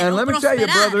florecer And o let me tell you,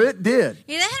 prosperar. brother, it did.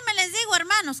 Y déjenme les digo,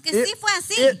 hermanos, que sí fue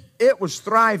así. It was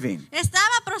thriving.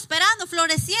 Estaba prosperando,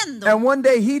 floreciendo. And one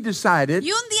day he decided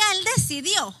Y un día él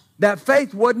decidió that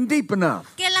faith wasn't deep enough,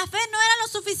 que la fe no era lo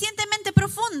suficientemente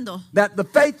profundo, that the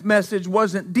faith message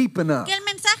wasn't deep enough. que el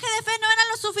mensaje de fe no era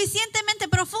lo suficientemente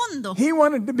profundo. He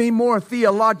wanted to be more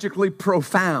theologically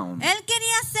profound. Él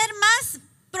quería ser más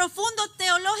profundo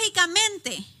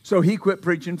lógicamente. So he quit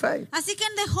preaching faith. Así que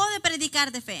él dejó de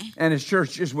predicar de fe. And his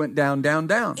church just went down, down,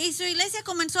 down. Y su iglesia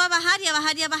comenzó a bajar y a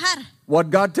bajar y a bajar.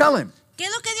 What'd God tell him? ¿Qué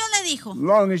es lo que Dios le dijo? As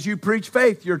long as you preach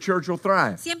faith, your church will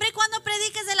thrive. Siempre y cuando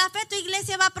prediques de la fe, tu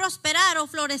iglesia va a prosperar o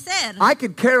florecer. I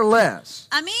could care less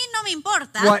A mí no me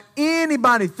importa what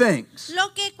anybody thinks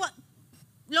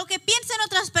lo que piensen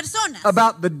otras personas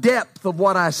about the depth of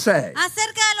what I say.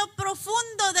 acerca de lo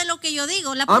profundo de lo que yo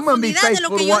digo, la I'm gonna be profundidad de lo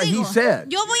faithful que to yo what he digo. said.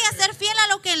 Yo voy a ser fiel a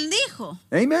lo que él dijo.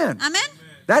 Amen. Amén.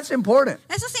 That's important.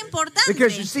 Eso es importante.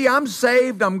 Because you see, I'm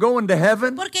saved, I'm going to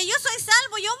heaven, Porque yo soy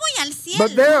salvo, yo voy al cielo.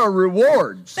 but there are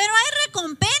rewards. Pero hay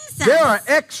recompensas. There are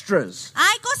extras.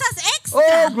 Hay cosas Oh,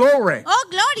 extra. glory. Oh,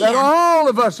 That gloria. all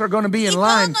of us are going to be Y in todos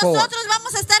line for. nosotros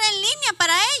vamos a estar en línea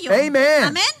para ello. Amen.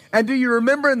 Amén. And do you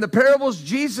remember in the parables,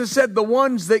 Jesus said the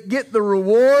ones that get the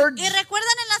rewards Y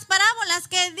recuerdan en las parábolas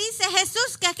que dice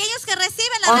Jesús que aquellos que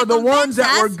reciben are las the ones that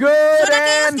recompensas were good son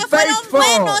aquellos and que fueron faithful.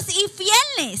 buenos y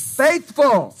fieles.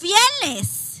 Faithful.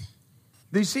 Fieles.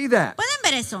 Do you see that? ¿Pueden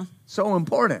ver eso? So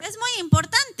important. Es muy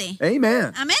importante.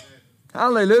 Amen. Amén.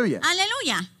 Hallelujah.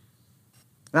 Aleluya.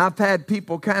 And I've had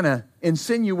people kind of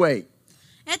insinuate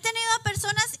He tenido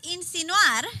personas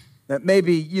insinuar, that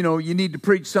maybe, you need to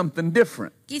preach something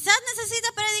different. quizás necesita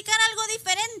predicar algo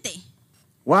diferente.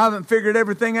 Well, I haven't figured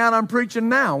everything out I'm preaching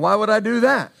now. Why would I do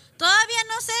that? Todavía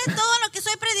no sé todo lo que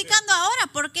estoy predicando ahora.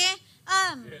 ¿Por qué?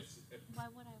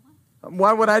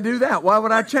 Why would I do that? Why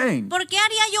would I change? ¿Por qué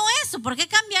haría yo eso? ¿Por qué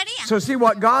cambiaría? So see,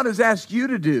 what God has asked you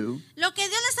to do, Lo que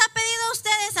Dios les ha pedido a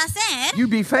ustedes hacer, you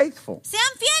be faithful. sean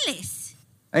fieles.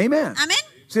 Amen. Amén.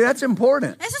 See, that's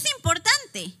important. Eso es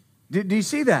importante. Do you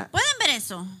see that? ¿Pueden ver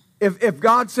eso? If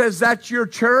God says that's your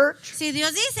church, Si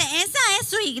Dios dice, esa es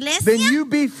su iglesia, then you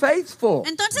be faithful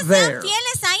entonces there. sean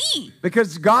fieles ahí.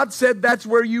 Because God said that's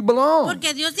where you belong.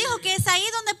 Porque Dios dijo que es ahí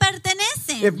donde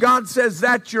pertenecen. If God says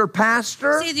that's your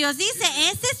pastor, Si Dios dice,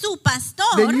 ese es su pastor,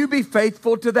 then you be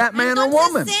faithful to that man or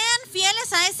woman. entonces sean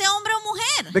fieles a ese hombre o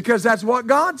mujer. Because that's what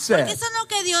God Porque said. eso es lo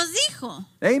que Dios dijo.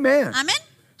 Amen. Amén.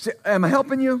 See, am I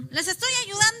helping you? ¿Les estoy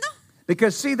ayudando?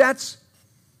 Because see, that's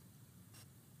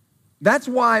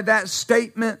why that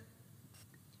statement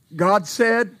God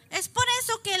said Es por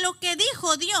eso que lo que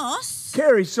dijo Dios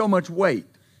carries so much weight,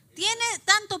 tiene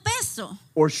tanto peso,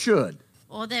 or should.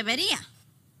 o debería.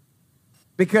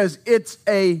 Because it's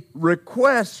a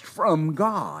request from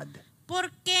God.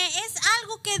 Porque es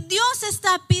algo que Dios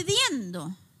está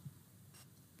pidiendo.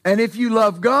 And if you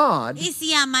love God, Y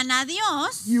si aman a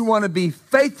Dios, you want to be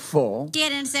faithful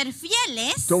quieren ser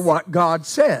fieles to what God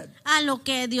said. a lo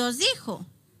que Dios dijo.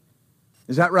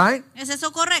 Is that right? ¿Es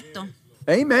eso correcto?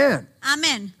 Amen.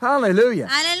 Amén. Hallelujah.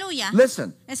 Aleluya.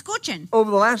 Listen, Escuchen, over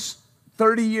the last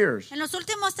 30 years, en los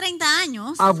últimos 30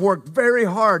 años I've worked very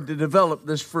hard to develop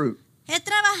this fruit. he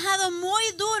trabajado muy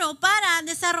duro para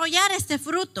desarrollar este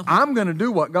fruto. I'm going to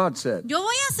do what God said Yo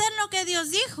voy a hacer lo que Dios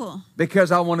dijo,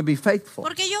 because I want to be faithful.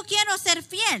 porque yo quiero ser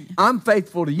fiel. I'm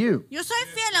faithful to you. Yo soy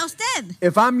fiel a usted.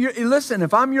 If I'm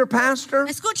your pastor,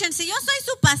 Escuchen, si yo soy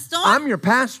su pastor, I'm your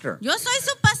pastor. yo soy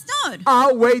su pastor.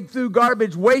 I'll wade through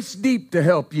garbage waist deep to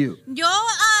help you. Yo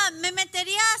me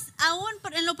metería aún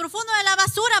en lo profundo de la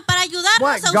basura para Why?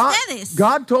 ayudarlos a ustedes.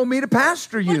 God told me to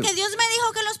pastor you. Porque Dios me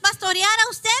dijo que los pastoreara a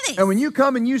ustedes. And when you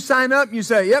come and you sign up, you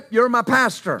say, yep, you're my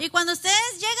pastor. Y cuando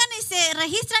ustedes llegan y se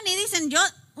registran y dicen,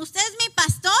 ¿usted es mi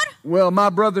pastor? Well, my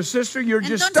brother, sister, you're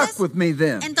just stuck with me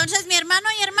then. Entonces mi hermano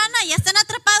y hermana ya están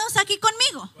atrapados aquí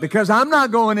conmigo. Because I'm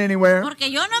not going anywhere. Porque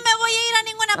yo no me voy a ir a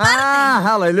ninguna parte.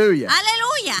 Hallelujah.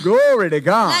 Aleluya. Glory to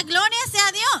La God. gloria sea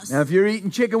a Dios. Now, if you're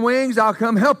eating chicken wings, I'll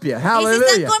come help you. Y si Hallelujah.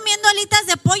 están comiendo alitas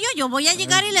de pollo, yo voy a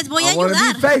llegar y les voy a I want to be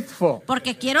ayudar. faithful.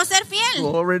 Porque quiero ser fiel.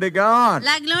 Glory to God.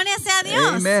 La gloria sea a Dios.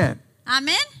 Amen.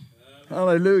 Amén.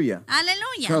 Hallelujah.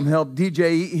 Aleluya. Come help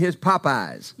DJ eat his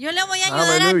Popeyes. Yo le voy a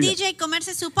ayudar Aleluya. a DJ a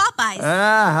comerse su Popeyes.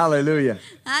 Hallelujah.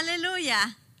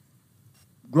 Aleluya.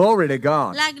 Glory to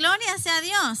God. La gloria sea a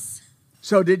Dios.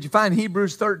 So, did you find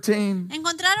Hebrews 13?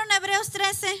 Encontraron Hebreos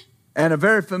 13 And a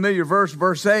very familiar verse,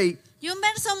 verse 8. y un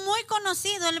verso muy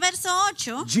conocido, el verso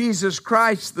 8. Jesus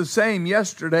Christ the same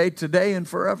yesterday, today, and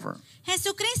forever.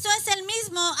 Jesucristo es el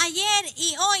mismo ayer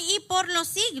y hoy y por los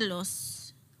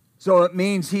siglos. So it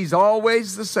means he's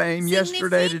always the same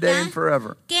yesterday, today, and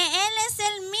forever. Que Él es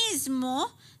el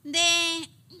mismo de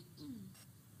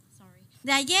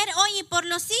ayer, hoy y por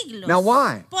los siglos. Now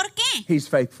why? ¿Por qué? He's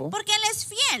faithful. Porque Él es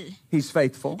fiel. He's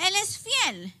faithful. Él es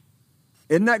fiel.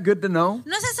 Isn't that good to know?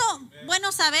 ¿No es eso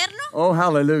bueno saberlo? Oh,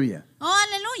 hallelujah. Oh,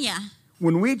 aleluya.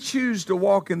 When we choose to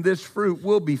walk in this fruit,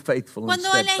 we'll be faithful and Cuando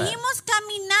steadfast. elegimos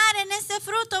caminar en ese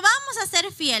fruto, vamos a ser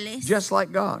fieles. Just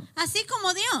like God. Así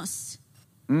como Dios.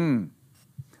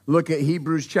 Look at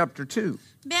Hebrews chapter 2.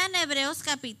 Vean Hebreos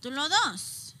capítulo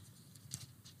 2.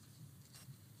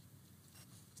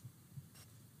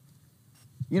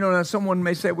 You know, now someone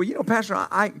may say, well, you know, Pastor,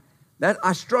 I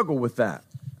struggle with that.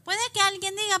 Puede que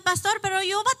alguien diga, pastor, pero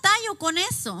yo batallo con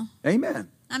eso. Amen.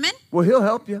 Amén. Well, he'll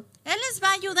help you. Él les va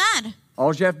a ayudar.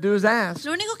 All you have to do is ask.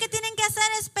 Lo único que tienen que hacer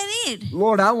es pedir.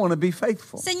 Lord, I want to be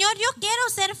faithful. Señor, yo quiero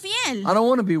ser fiel. I don't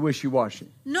want to be wishy-washy.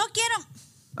 No quiero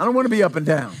I don't want to be up and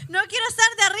down.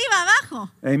 estar de arriba a abajo.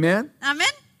 Amen. Amén.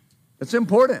 It's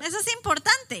important. Eso es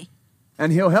importante.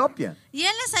 And he'll help you. Y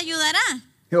Él les ayudará.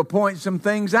 He'll point some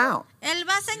things out. Él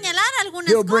va a señalar algunas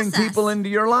He'll bring cosas. people into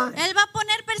your life. Él va a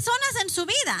poner personas en su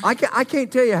vida. I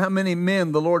can't tell you how many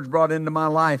men the Lord's brought into my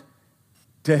life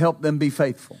to help them be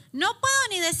faithful. No puedo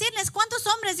ni decirles cuántos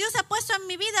hombres Dios ha puesto en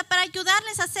mi vida para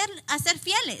ayudarles a ser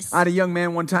fieles. I had a young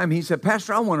man one time, he said,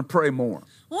 Pastor, I want to pray more.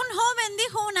 Un joven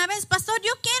dijo una vez, pastor,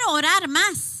 yo quiero orar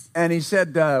más. And he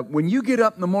said, when you get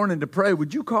up in the morning to pray,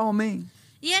 would you call me?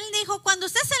 Y él dijo, cuando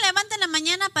usted se levante en la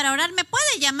mañana para orar, ¿me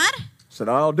puede llamar? I said,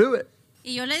 I'll do it.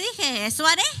 Y yo le dije, eso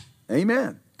haré.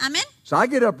 Amen. Amén. So I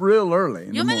get up real early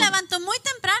in Yo the me morning. levanto muy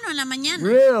temprano en la mañana.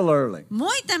 Real early.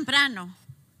 Muy temprano.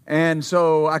 And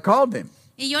so I called him.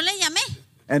 Y yo le llamé.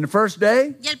 And the first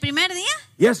day, Y el primer día,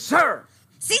 yes, sir.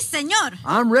 sí, Señor.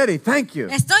 I'm ready. Thank you.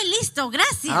 Estoy listo,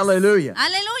 gracias. Hallelujah.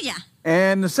 Aleluya.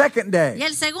 And the second Y day,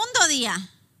 el segundo día,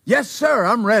 yes, sir.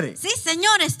 I'm ready. sí,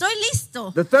 Señor, estoy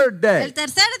listo. The third day, El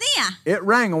tercer día, it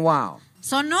rang a while.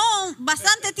 sonó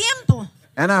bastante tiempo.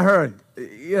 And I heard,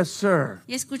 yes, sir.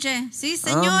 Y escuché, sí,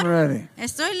 I'm Señor, ready.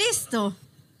 estoy listo.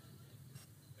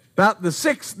 About the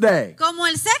sixth day, Como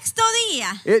el sexto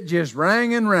día, it just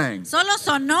rang and rang. solo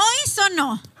sonó y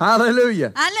sonó.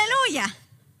 Hallelujah. Aleluya.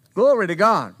 Glory to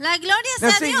God. La gloria Now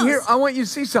sea see, Dios. here, I want you to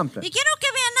see something. Y quiero que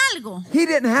vean algo. He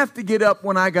didn't have to get up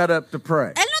when I got up to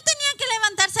pray. Él no tenía que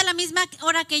levantarse a la misma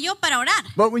hora que yo para orar.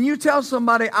 But when you tell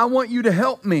somebody, I want you to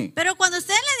help me. Pero cuando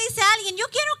usted le dice a alguien, yo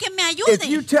quiero que me If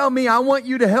you ayude. tell me, I want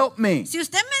you to help me. Si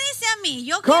usted me dice a mí,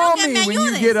 yo Call quiero que me me when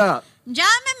you get ayude. up.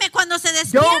 Llámeme cuando se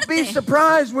Don't be despierte.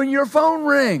 surprised when your phone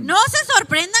rings. No se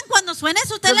sorprendan cuando suene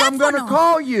su 'Cause I'm gonna teléfono.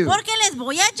 call you. Porque les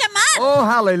voy a llamar. Oh,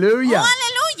 hallelujah. Oh,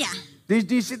 aleluya. Do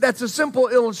you see? That's a simple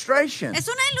illustration. Es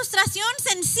una ilustración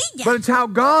sencilla. But it's how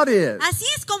God is. Así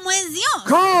es como es Dios.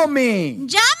 Call me,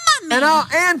 Llámame. and I'll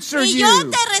answer Y you. yo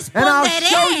te And I'll responderé.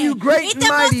 show you great Y and te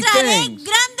mighty mostraré things.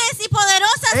 grandes y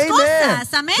poderosas Amen.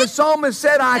 cosas. Amén. The psalmist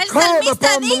said, I El called salmista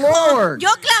upon the dijo, Lord. yo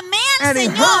clamé al and he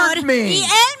Señor heard me, y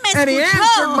Él me and he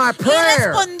escuchó answered my y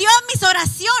prayer. respondió a mis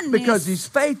oraciones. Because he's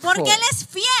faithful. Porque Él es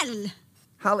fiel.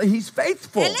 He's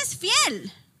faithful. Él es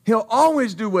fiel. He'll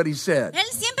always do what he said. Él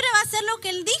siempre va a hacer lo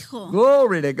que Él dijo.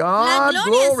 Glory to La God. gloria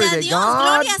Glory sea to Dios, God.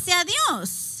 gloria sea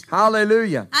Dios.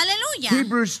 Hallelujah. Aleluya.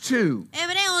 Hebrews 2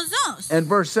 Hebreos 2, and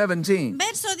verse 17.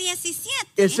 verso 17.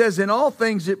 It says, in all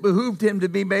things it behooved him to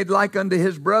be made like unto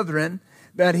his brethren,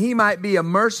 that he might be a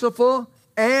merciful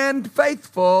and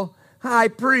faithful high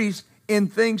priest in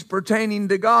things pertaining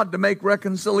to God, to make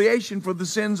reconciliation for the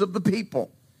sins of the people.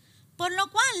 Por lo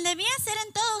cual debía ser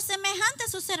en todo semejante a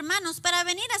sus hermanos para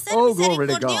venir a ser Oh, glory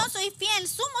to misericordioso y fiel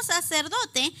sumo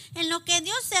sacerdote en lo que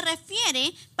Dios se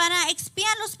refiere para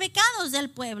expiar los pecados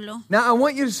del pueblo. Now I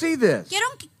want you to see this.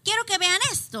 Quiero que vean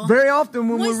esto. Very often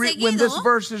when, Muy when this seguido,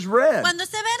 verse is read, Cuando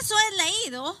este verso es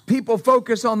leído, people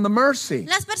focus on the mercy.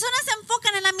 las personas se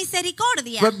enfocan en la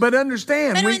misericordia. But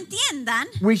understand, Pero entiendan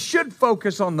we should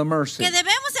focus on the mercy. que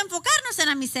debemos enfocarnos en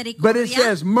la But it misericordia.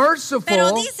 says merciful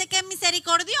Pero dice que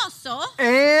misericordioso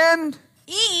and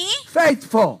y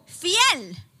faithful.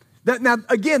 fiel. Now,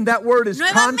 again, that word is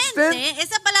constant, Nuevamente,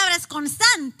 esa palabra es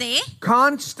constante,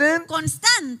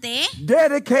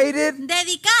 dedicated,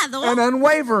 dedicado and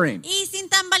unwavering. y sin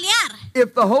tambalear.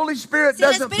 If the Holy Spirit Si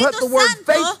el doesn't put Espíritu the word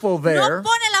Santo faithful there, no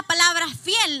pone la palabra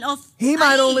fiel o he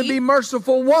might only be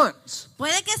merciful once.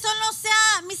 puede que solo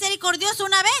sea misericordioso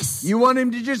una vez. You want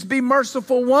him to just be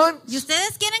merciful once? ¿Y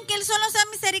ustedes quieren que él solo sea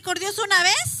misericordioso una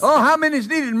vez? Oh, how many's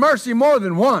needed mercy more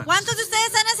than once? ¿Cuántos de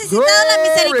ustedes han necesitado la Glory,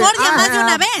 misericordia I más de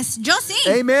una have. vez? Yo sí.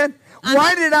 Amen. Amen.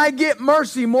 Why did I get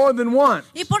mercy more than once?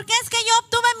 ¿Y por qué es que yo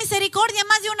obtuve misericordia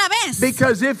más de una vez?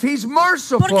 Because if he's Porque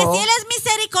merciful, si él es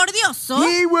misericordioso,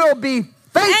 he will be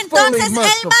faithfully entonces él va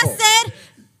merciful. a ser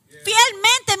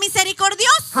fielmente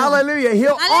misericordioso. Hallelujah.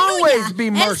 He'll always be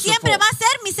Él merciful. siempre va a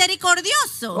ser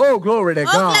misericordioso. Oh, glory to Oh,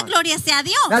 la God. gloria sea a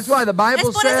Dios. That's why the Bible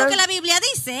Es por eso says que la Biblia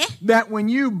dice that when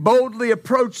you boldly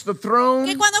approach the que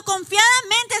throne, cuando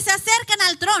confiadamente se acercan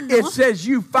al trono, it says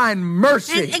you find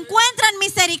mercy. encuentran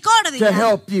misericordia to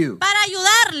help you. para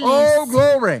ayudarles. Oh,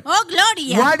 glory. Oh,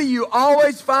 gloria. Why do you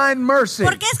always find mercy?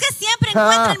 Porque es que siempre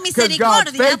encuentran 'Cause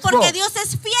misericordia, God's faithful. porque Dios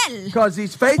es fiel. Because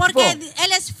he's faithful. Porque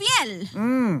Él es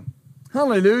fiel.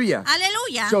 Hallelujah.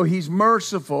 Aleluya. So he's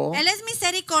merciful Él es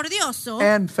misericordioso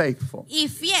and faithful. y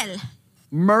fiel.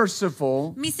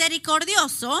 Merciful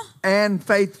Misericordioso and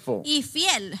faithful. y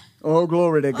fiel. Oh,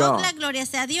 glory to Oh, God. la gloria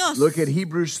sea a Dios. Look at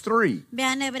Hebrews 3,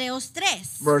 Vean Hebreos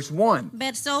 3, verse 1.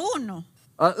 verso 1.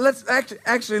 Let's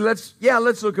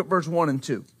look at verse 1 and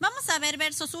 2. Vamos a ver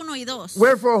versos 1 y 2.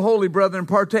 Wherefore, holy brethren,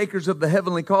 partakers of the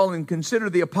heavenly calling, consider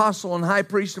the apostle and high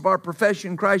priest of our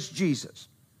profession, Christ Jesus,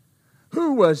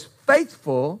 who was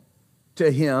faithful to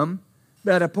him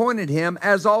that appointed him,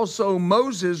 as also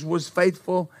Moses was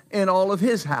faithful in all of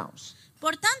his house.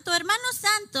 Por tanto, hermanos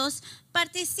santos,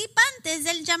 participantes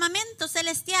del llamamiento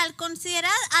celestial, considerad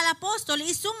al apóstol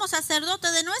y sumo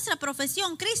sacerdote de nuestra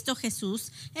profesión, Cristo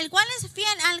Jesús, el cual es fiel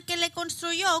al que le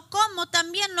construyó, como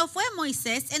también lo fue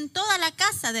Moisés en toda la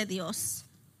casa de Dios.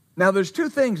 Now, there's two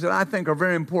things that I think are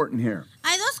very important here.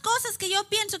 Hay dos cosas que yo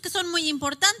pienso que son muy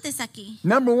importantes aquí.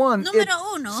 Number one, it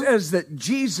Número uno. says that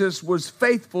Jesus was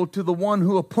faithful to the one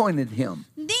who appointed him.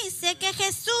 Dice que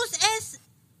Jesús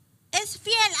es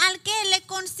fiel al que le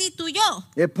constituyó.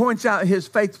 It points out his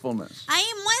faithfulness. Ahí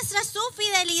muestra su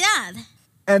fidelidad.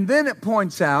 And then it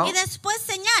points out, Y después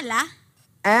señala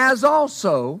as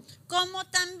also como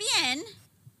también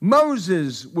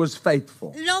Moses was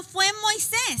faithful. lo fue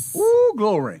Moisés. Ooh,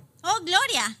 glory. Oh,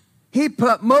 gloria. He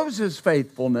put Moses'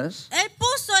 faithfulness Él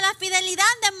puso la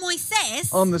fidelidad de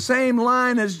Moisés on the same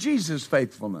line as Jesus'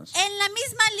 faithfulness. en la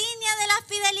misma línea de la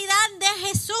fidelidad de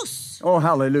Jesús. Oh,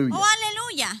 hallelujah. Oh,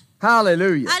 aleluya.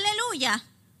 Hallelujah. Aleluya.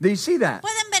 Do you see that?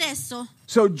 Pueden ver eso.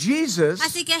 So Jesus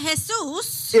Así que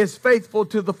Jesús is faithful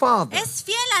to the Father. es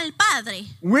fiel al Padre.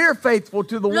 We're faithful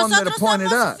to the one that Nosotros appointed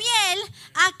somos us. fiel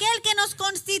a aquel que nos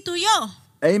constituyó.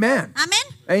 Amen. Amén.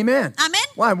 Amen. Amén.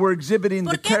 Why? We're exhibiting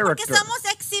the ¿Por qué? Porque character estamos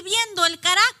exhibiendo el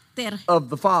carácter of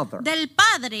the Father. del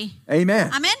Padre. Amen.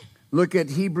 Amén. Look at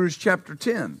Hebrews chapter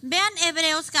 10. Vean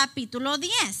Hebreos capítulo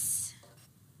 10.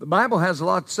 The Bible has a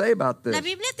lot to say about La this.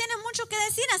 Biblia tiene mucho que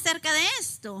decir acerca de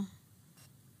esto.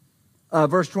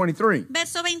 Verse 23.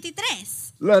 Verso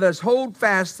 23. Let us hold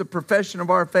fast the profession of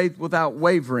our faith without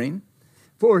wavering,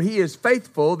 for he is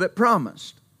faithful that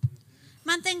promised.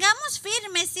 Mantengamos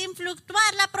firmes sin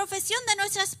fluctuar la profesión de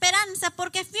nuestra esperanza,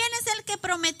 porque fiel es el que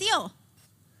prometió.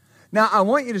 Now, I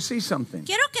want you to see something.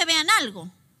 Quiero que vean algo.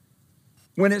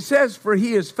 When it says, for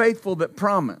he is faithful that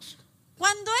promised,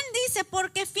 Cuando él dice,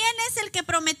 porque fiel es el que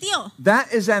prometió,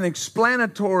 that is an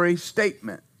explanatory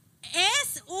statement.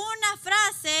 es una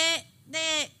frase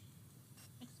de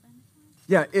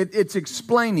Yeah, it's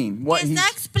explaining what que he's... está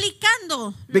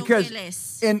explicando lo que Because él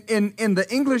es. in the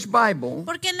English Bible,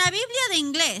 Porque en la Biblia de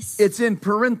inglés it's in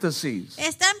parentheses.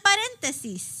 está en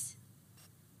paréntesis.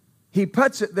 He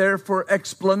puts it there for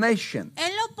explanation.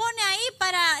 Él lo pone ahí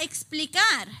para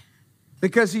explicar.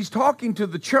 Because he's talking to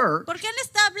the church Porque él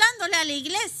está hablándole a la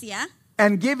iglesia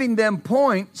and giving them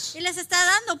points y les está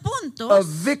dando of puntos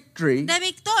victory de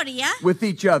victoria with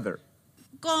each other.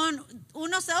 con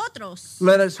unos a otros.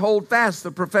 Let us hold fast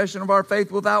the profession of our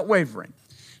faith without wavering.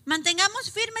 Mantengamos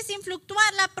firmes sin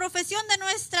fluctuar la profesión de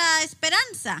nuestra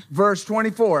esperanza. Verse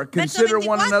 24, consider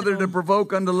one 24. another to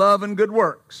provoke unto love and good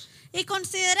works. Y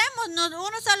considerémonos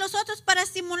unos a los otros para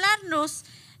estimularnos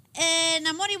en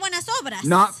amor y buenas obras.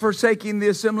 Not forsaking the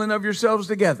assembling of yourselves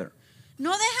together.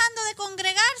 No dejando de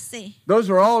congregarse. Those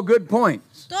are all good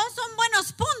points. Todos son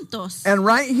buenos puntos. And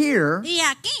right here, Y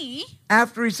aquí,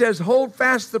 after he says, hold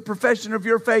fast the profession of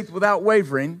your faith without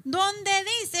wavering, donde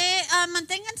dice,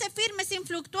 manténganse firmes sin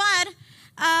fluctuar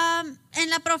en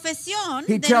la profesión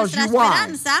He de tells nuestra you why.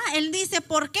 esperanza, él dice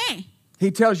por qué.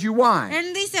 he tells you why.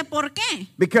 Él dice por qué.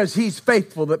 Because he's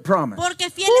faithful that promised. Porque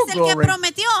fiel Ooh, es el que glory.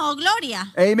 prometió, oh,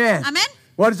 gloria. Amen. Amén.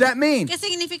 What does that mean? ¿Qué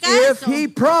significa If eso? he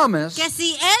promised, Que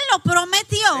si él lo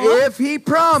prometió, if he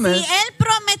promised, si él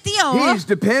prometió, he's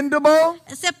dependable,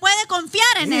 se puede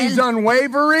confiar en he's él.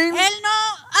 unwavering. Él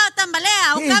no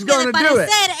tambalea o He's cambia de gonna do it.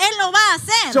 parecer, él lo va a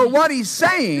hacer. So what he's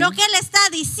saying Lo que él está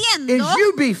diciendo is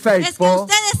you be es que faithful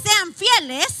ustedes sean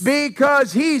fieles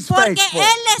because he's porque faithful.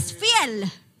 él es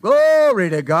fiel. Glory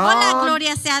to Oh, la God.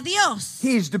 gloria sea a Dios.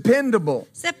 He's dependable.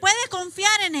 Se puede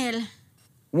confiar en él.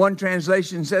 One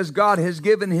translation says God has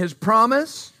given his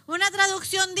promise Una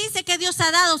traducción dice que Dios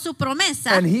ha dado su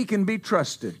promesa and he can be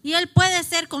trusted. y él puede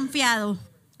ser confiado.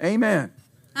 Amen.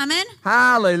 Amén.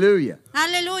 Hallelujah.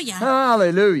 Aleluya.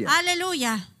 Hallelujah.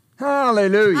 Aleluya.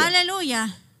 Hallelujah.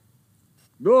 Aleluya.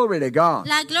 Glory to God.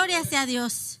 La gloria sea a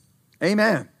Dios.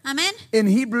 Amen. Amén. In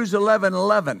Hebrews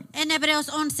 11:11, En Hebreos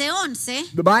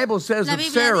 11:11, the Bible says la of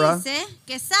Biblia Sarah dice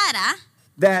que Sara,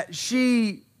 that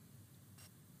she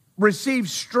received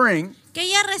strength que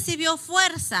ella recibió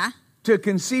fuerza to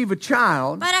conceive a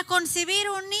child para concebir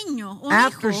un niño, un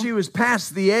after hijo, she was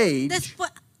past the age después,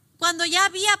 cuando ya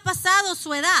había pasado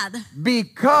su edad,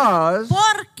 because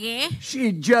porque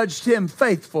she judged him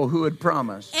faithful who had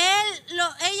promised.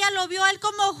 ella lo vio a él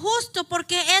como justo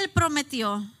porque él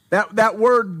prometió. That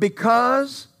word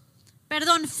because,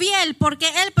 Perdón, fiel porque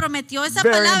él prometió. Esa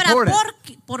Very palabra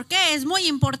important. porque es muy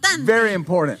importante. very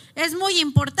important, Es muy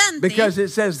importante because it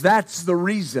says that's the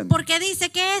reason, porque dice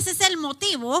que ese es el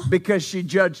motivo, because she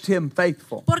judged him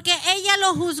faithful. porque ella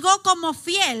lo juzgó como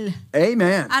fiel.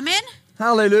 Amen. Amén.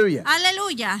 Hallelujah.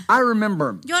 Aleluya. I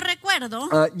remember Yo recuerdo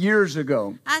years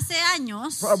ago, hace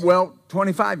años,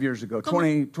 25 years ago,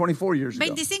 24 years ago,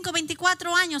 25,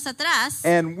 24 años atrás,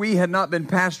 and we had not been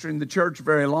pastoring the church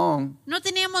very long. no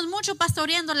teníamos mucho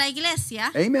pastoreando la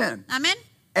iglesia. Amen. Amén.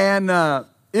 And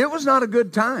it was not a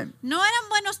good time. No eran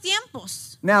buenos tiempos.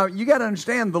 Now, you got to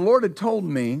understand, the Lord had told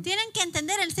me, Tienen que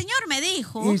entender, el Señor me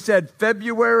dijo, He said,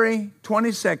 February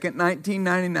 22nd,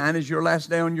 1999 is your last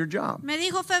day on your job. me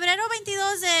dijo febrero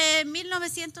 22 de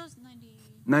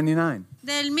 1999. 99.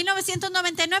 Del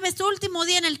 1999 es tu último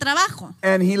día en el trabajo.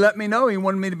 And He let me know He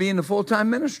wanted me to be in the full-time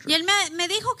Y ministry. él me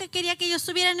dijo que quería que yo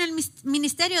estuviera en el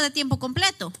ministerio de tiempo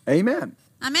completo. Amen.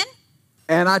 Amén.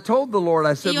 And I told the Lord,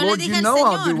 I said, Y yo le Lord, dije you al know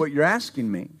I'll do Señor, what you're asking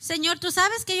me. Señor, tú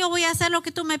sabes que yo voy a hacer lo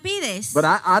que tú me pides. But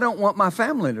I don't want my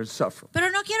family to suffer. Pero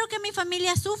no quiero que mi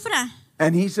familia sufra.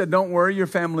 And He said, don't worry, your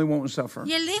family won't suffer.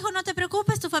 Y él dijo, no te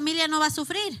preocupes, tu familia no va a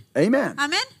sufrir. Amen.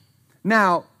 Amén.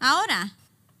 Now, Ahora,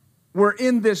 we're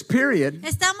in this period,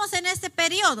 estamos en este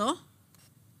periodo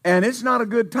and it's not a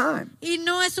good time. y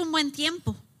no es un buen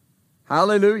tiempo.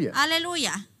 Hallelujah.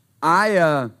 Aleluya.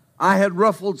 I had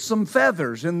ruffled some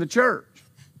feathers in the church.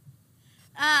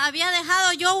 Había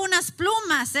dejado yo unas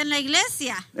plumas en la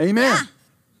iglesia. Amen. Ya.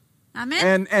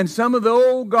 Amén. And some of the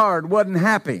old guard wasn't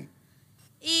happy.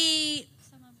 Y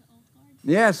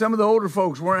Yeah, some of the older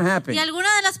folks weren't happy.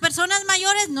 algunas de las personas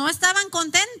mayores no estaban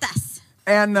contentas.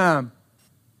 And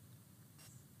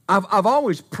I've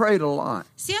always prayed a lot.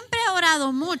 Siempre he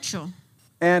orado mucho.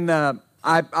 And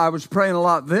I was praying a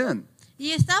lot then.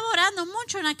 Y estaba orando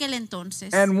mucho en aquel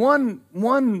entonces. And one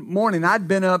morning I'd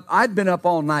been up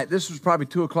all night. This was probably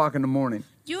 2:00 in the morning.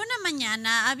 Y una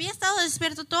mañana había estado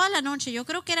despierto toda la noche. Yo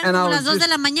creo que eran And I como was las 2 de just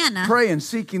la mañana. praying,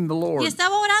 seeking the Lord. Y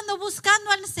estaba orando, buscando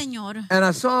al Señor. And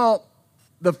I saw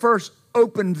the first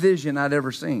open vision I'd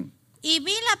ever seen. Y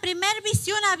vi la primer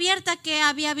visión abierta que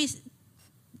había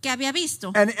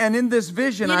visto. And in this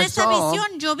vision Y en I esa saw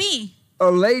visión yo vi a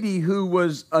lady who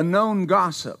was a known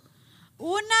gossip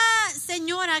una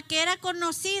señora que era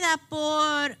conocida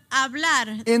por hablar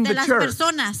In de the las church.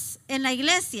 personas en la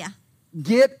iglesia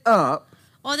get up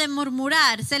o de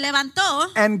murmurar. Se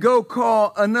levantó and go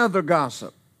call another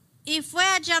gossip. y fue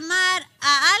a llamar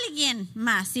a alguien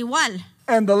más igual.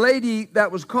 And the lady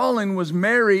that was calling was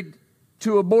married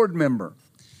to a board member.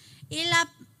 Y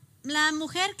la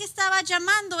mujer que estaba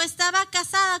llamando estaba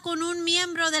casada con un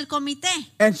miembro del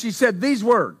comité. And she said these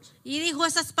words, Y dijo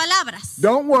esas palabras.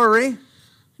 "Don't worry,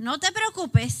 No te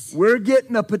preocupes. we're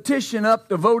getting a petition up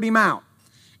to vote him out."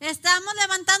 Estamos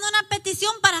levantando una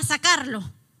petición para sacarlo.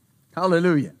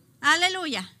 Hallelujah.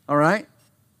 Aleluya. All right?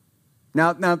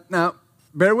 Now,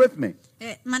 bear with me.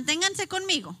 Manténganse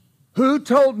conmigo. Who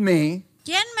told me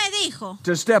 ¿Quién me dijo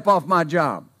to step off my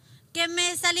job? que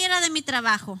me saliera de mi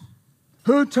trabajo?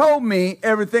 Who told me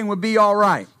everything would be all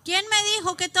right? ¿Quién me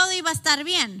dijo que todo iba a estar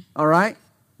bien? All right?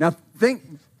 Now,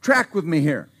 track with me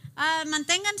here.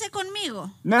 Manténganse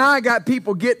conmigo. Now I got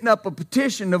people getting up a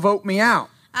petition to vote me out.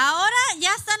 Ahora ya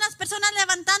están las personas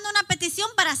levantando una petición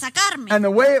para sacarme. And the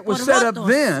way it was por set up votos.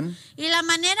 then, Y la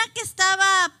manera que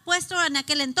estaba puesto en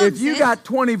aquel if you entonces, got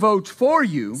 20 votes for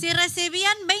you si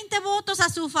recibían 20 votos a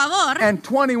su favor and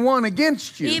 21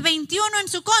 against y you, 21 en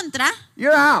su contra,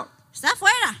 you're out. está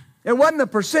fuera. It wasn't a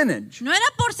percentage, No era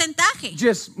porcentaje,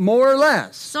 just more or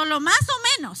less. solo más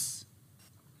o menos.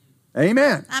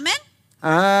 Amen. Amén.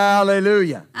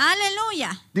 Hallelujah.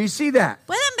 Aleluya. Do you see that?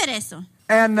 ¿Pueden ver eso?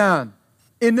 And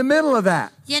in the middle of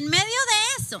that, Y en medio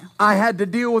de eso, I had to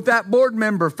deal with that board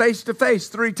member face to face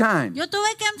 3 times. yo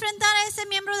tuve que enfrentar a ese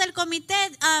miembro del comité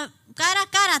cara a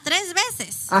cara 3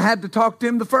 veces. I had to talk to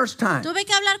him the first time Tuve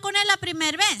que hablar con él la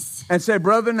primera vez. and say,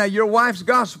 "Brother, now your wife's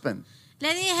gossiping.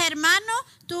 Le dije, hermano,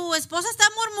 tu esposa está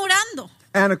murmurando.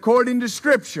 And according to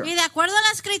Scripture, Y de acuerdo a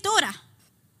la escritura,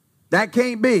 That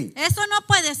can't be. Eso no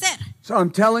puede ser. So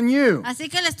I'm telling you, Así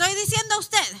que le estoy diciendo a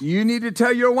usted. you need to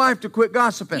tell your wife to quit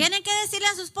gossiping. Tiene que decirle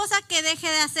a su esposa que deje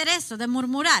de hacer eso, de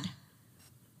murmurar.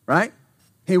 Right?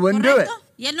 He wouldn't do it. ¿Correcto?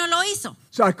 Y él no lo hizo.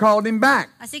 So I called him back.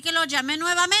 Así que lo llamé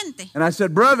nuevamente. And I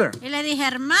said, brother, Y le dije,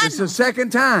 it's hermano, the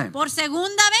second time por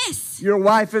segunda vez, your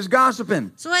wife is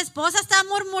gossiping. su esposa está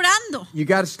murmurando. You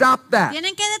got to stop that.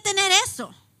 Tienen que detener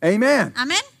eso. Amen.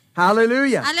 Amén.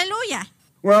 Hallelujah. Aleluya.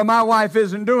 Well, my wife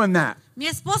isn't doing that. Mi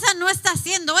esposa no está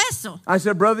haciendo eso. I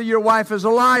said, brother, your wife is a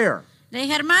liar. Le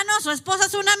dije, hermano, su esposa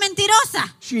es una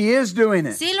mentirosa. She is doing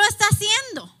it. Sí lo está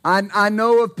haciendo. I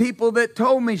know of people that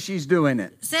told me she's doing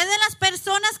it. Sé de las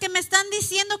personas que me están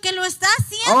diciendo que lo está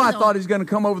Oh, I haciendo. thought he's going to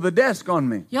come over the desk on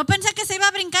me. Yo pensé que se iba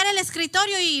a brincar el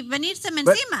escritorio y venírseme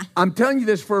But encima. I'm telling you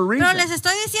this for a Pero les reason.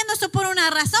 estoy diciendo esto por una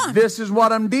razón. This is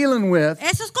what I'm dealing with,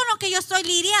 Eso es con lo que yo estoy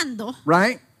lidiando,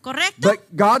 right? ¿correcto? But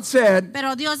God said,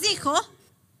 Pero Dios dijo,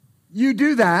 you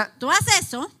do that, tú haz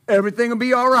eso, everything will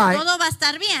be all right. todo va a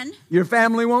estar bien, Your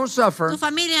family won't suffer, tu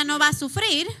familia no va a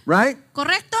sufrir, right?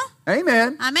 ¿correcto?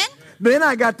 Amen. Amén. Then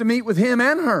I got to meet with him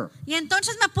and her. Y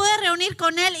entonces me pude reunir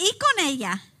con él y con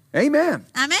ella. Amen.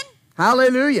 Amén.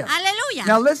 Hallelujah. Aleluya.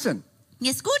 Now listen, Y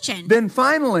escuchen, then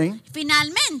finally,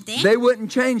 finalmente they wouldn't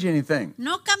change anything.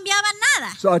 no cambiaba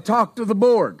nada. So I talked to the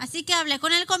board Así que hablé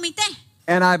con el comité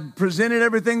and I presented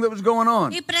everything that was going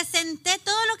on. y presenté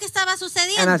todo lo que estaba And I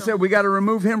sucediendo. said, we got to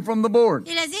remove him from the board.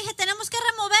 Y les dije, tenemos que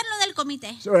removerlo del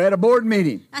comité. So I had a board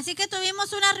meeting. Así que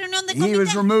tuvimos una reunión de He was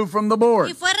comité removed from the y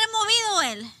board. fue removido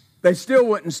él. They still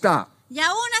wouldn't stop. Y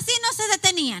aún así no se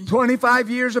detenían. 25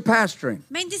 years of pastoring.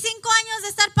 25 años de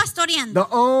estar pastoreando. The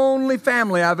only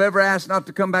family I've ever asked not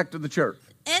to come back to the church.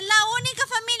 Es la única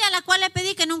familia a la cual le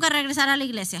pedí que nunca regresara a la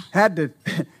iglesia. Had to,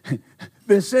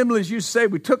 the assemblies used to say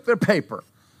we took their paper.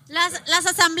 Las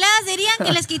asambleas dirían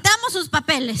que les quitamos sus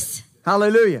papeles.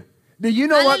 Hallelujah. Do you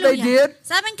know what they Aleluya. did?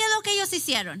 ¿Saben qué es lo que ellos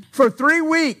hicieron? For 3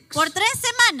 weeks, Por 3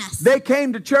 semanas they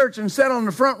came to church and sat on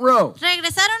the front row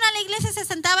regresaron a la iglesia y se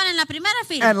sentaban en la primera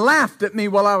fila and laughed at me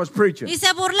while I was preaching. y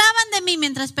se burlaban de mí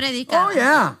mientras predicaba. Oh,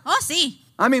 yeah. Oh, sí.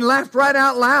 I mean, laughed right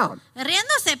out loud,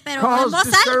 Riéndose, pero Caused en voz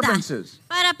alta disturbances.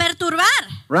 para perturbar.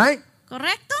 right?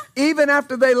 ¿Correcto? Even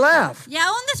after they left. Y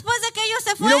aún después de que ellos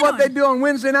se You know what they fueron, do on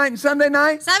Wednesday night and Sunday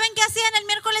night? ¿saben qué hacían el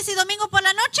miércoles y domingo por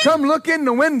la noche? Come look in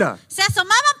the window. Se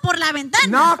asomaban por la ventana,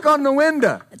 Knock on the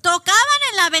window. tocaban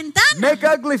en la ventana, Make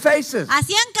ugly faces.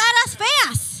 hacían caras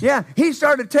feas. Yeah, he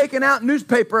started taking out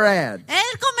newspaper ads.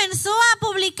 Él comenzó a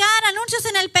publicar anuncios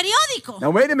en el periódico. Now,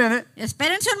 wait a minute.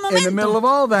 Espérense un In the middle of momento.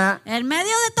 all that, En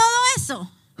medio de todo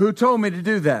eso, who told me to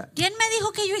do that? ¿quién me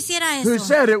dijo que yo hiciera Who eso?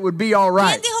 said it would be all ¿Quién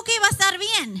right? dijo que iba a estar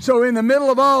bien? So, in the middle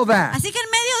of all that, Así que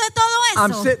en medio de todo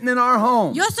I'm eso, sitting in our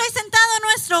home yo estoy sentado en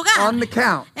nuestro hogar, on the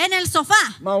couch. en el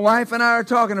sofá. My wife and I are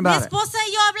talking Mi about it. esposa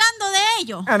y yo hablando de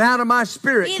ello. And out of my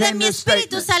spirit Y de came mi this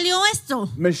espíritu statement. salió esto.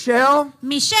 Michelle,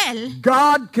 Michelle,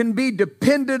 God can be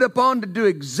depended upon to do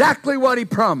exactly what he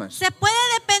promised. se puede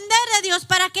depender de Dios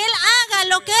para que Él haga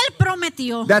lo que Él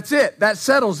prometió. That's it. That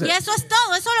settles Y it. eso es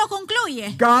todo, eso lo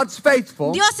concluye. God's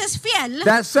faithful. Dios es fiel,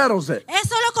 That settles it.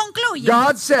 eso lo concluye.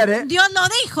 God said it. Dios lo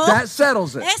dijo, That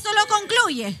settles it. eso lo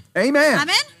concluye. Amen.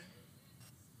 Amén.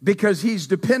 Because he's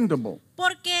dependable.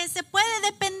 Porque se puede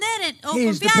depender o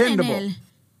He's confiar en dependable. Él.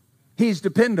 He's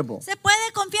dependable. Se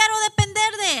puede confiar o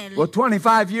depender de Él. Well,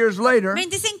 25 years later,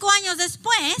 25 años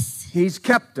después, he's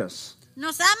kept us.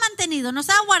 nos ha mantenido, nos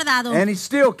ha guardado. And he's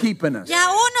still keeping us. Y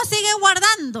aún nos sigue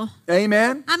guardando.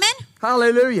 Amen. Amén.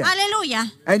 Hallelujah.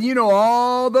 Aleluya. And you know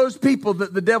all those people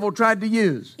that the devil tried to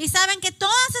use. Y saben que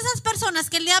todas esas personas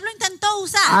que el diablo intentó I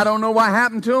usar, don't know what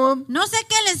happened to them. no sé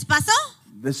qué les pasó.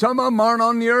 Some of them aren't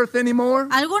on the earth anymore.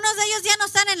 Algunos de ellos ya no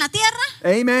están en la tierra.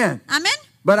 Amen. Amén.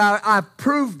 But I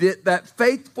proved it that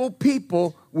faithful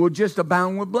people will just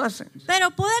abound with blessings.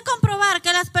 Pero pude comprobar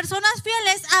que las personas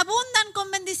fieles abundan con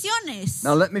bendiciones.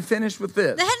 Now let me finish with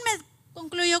this. Déjenme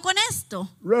concluyo con esto.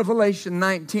 Revelation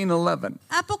 19:11.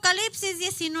 Apocalipsis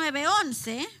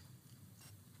 19:11.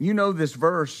 You know this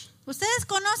verse. Ustedes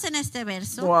conocen este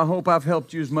verso. Well, I hope I've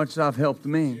helped you as much as I've helped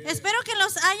me. Espero que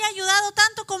los haya ayudado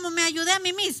tanto como me ayudé a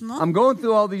mí mismo. I'm going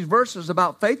through all these verses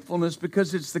about faithfulness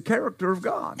because it's the character of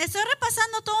God. Estoy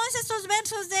repasando todos estos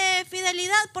versos de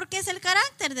fidelidad porque es el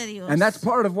carácter de Dios. And that's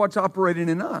part of what's operating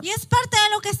in us. Y es parte de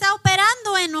lo que está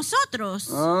operando en nosotros.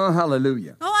 Oh,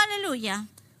 hallelujah. Oh, aleluya.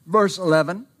 Verse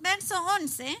 11. Verso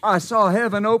 11. I saw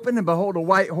heaven open, and behold, a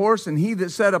white horse, and he that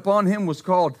sat upon him was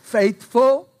called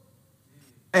Faithful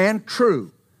and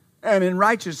True. And in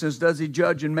righteousness does he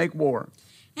judge and make war.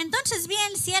 Entonces vi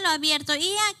el cielo abierto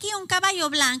y aquí un caballo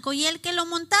blanco y el que lo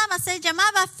montaba se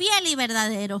llamaba fiel y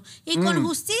verdadero y con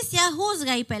justicia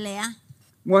juzga y pelea.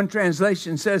 One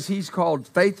translation says he's called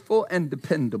faithful and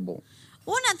dependable.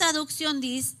 Una traducción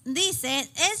dice,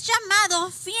 es llamado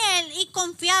fiel y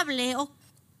confiable.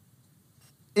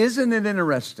 Isn't it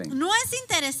interesting ¿No es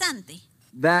interesante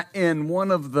that in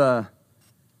one of the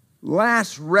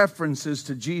last references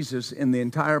to Jesus in the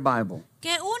entire Bible, que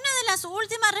una de las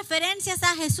últimas referencias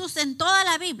a Jesús en toda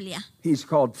la Biblia he's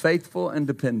called faithful and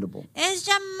dependable? es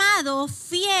llamado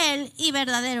fiel y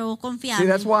verdadero o See,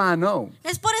 that's confiable? why I know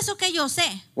Es por eso que yo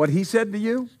sé what he said to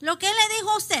you, lo que Él le dijo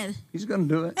a usted, he's going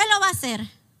to do it Él lo va a hacer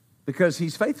because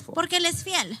he's faithful. porque Él es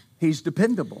fiel, He's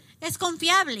dependable. es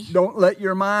confiable. Don't let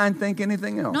your mind think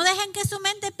anything else. No dejen que su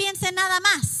mente piense nada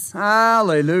más.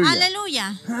 Hallelujah.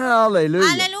 Aleluya, Hallelujah.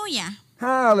 aleluya,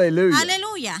 Hallelujah.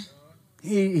 aleluya.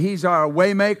 He's our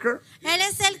waymaker. Él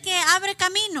es el que abre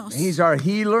caminos. He's our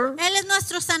healer. Él es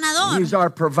nuestro sanador. He's our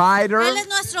provider. Él es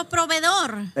nuestro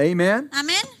proveedor. Amen.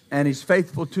 Amén. And he's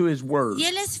faithful to his word. Y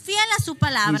Él es fiel a su He's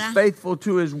palabra. faithful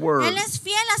to his word. Él es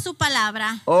fiel a su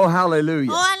palabra. Oh, hallelujah.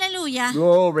 Oh, aleluya.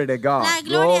 Glory to God. La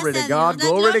gloria Glory sea to Dios. God. La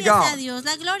Glory to gloria sea God. Dios.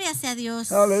 La gloria sea Dios.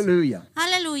 Hallelujah.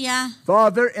 Aleluya.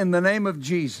 Father, in the name of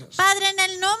Jesus, Padre, en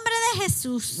el nombre de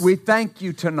Jesús, we thank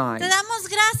you te tonight damos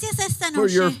gracias esta for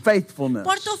your noche faithfulness.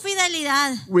 por tu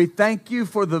fidelidad. We thank you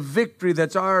for the victory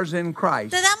that's ours in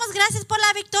Christ. Te damos gracias por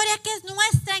la victoria que es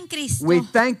nuestra en Cristo. We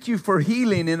thank you for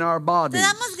healing in our Te bodies.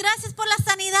 damos gracias por la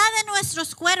sanidad de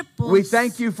nuestros cuerpos. We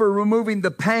thank you for removing the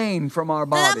pain from our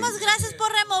Te bodies. damos gracias por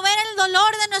remover el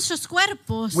dolor de nuestros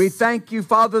cuerpos. We thank you,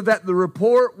 Father, that the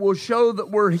report will show that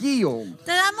we're healed.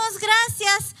 Te damos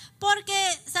gracias porque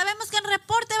sabemos que el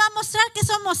reporte va a mostrar que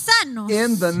somos sanos.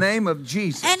 In the name of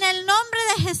Jesus. En el nombre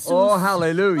de Jesús. Oh,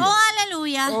 hallelujah. Oh,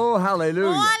 aleluya. Oh, Oh,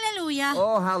 hallelujah. aleluya.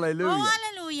 Oh, Oh, hallelujah.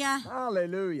 aleluya.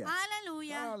 Hallelujah. Aleluya.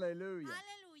 Hallelujah. Aleluya.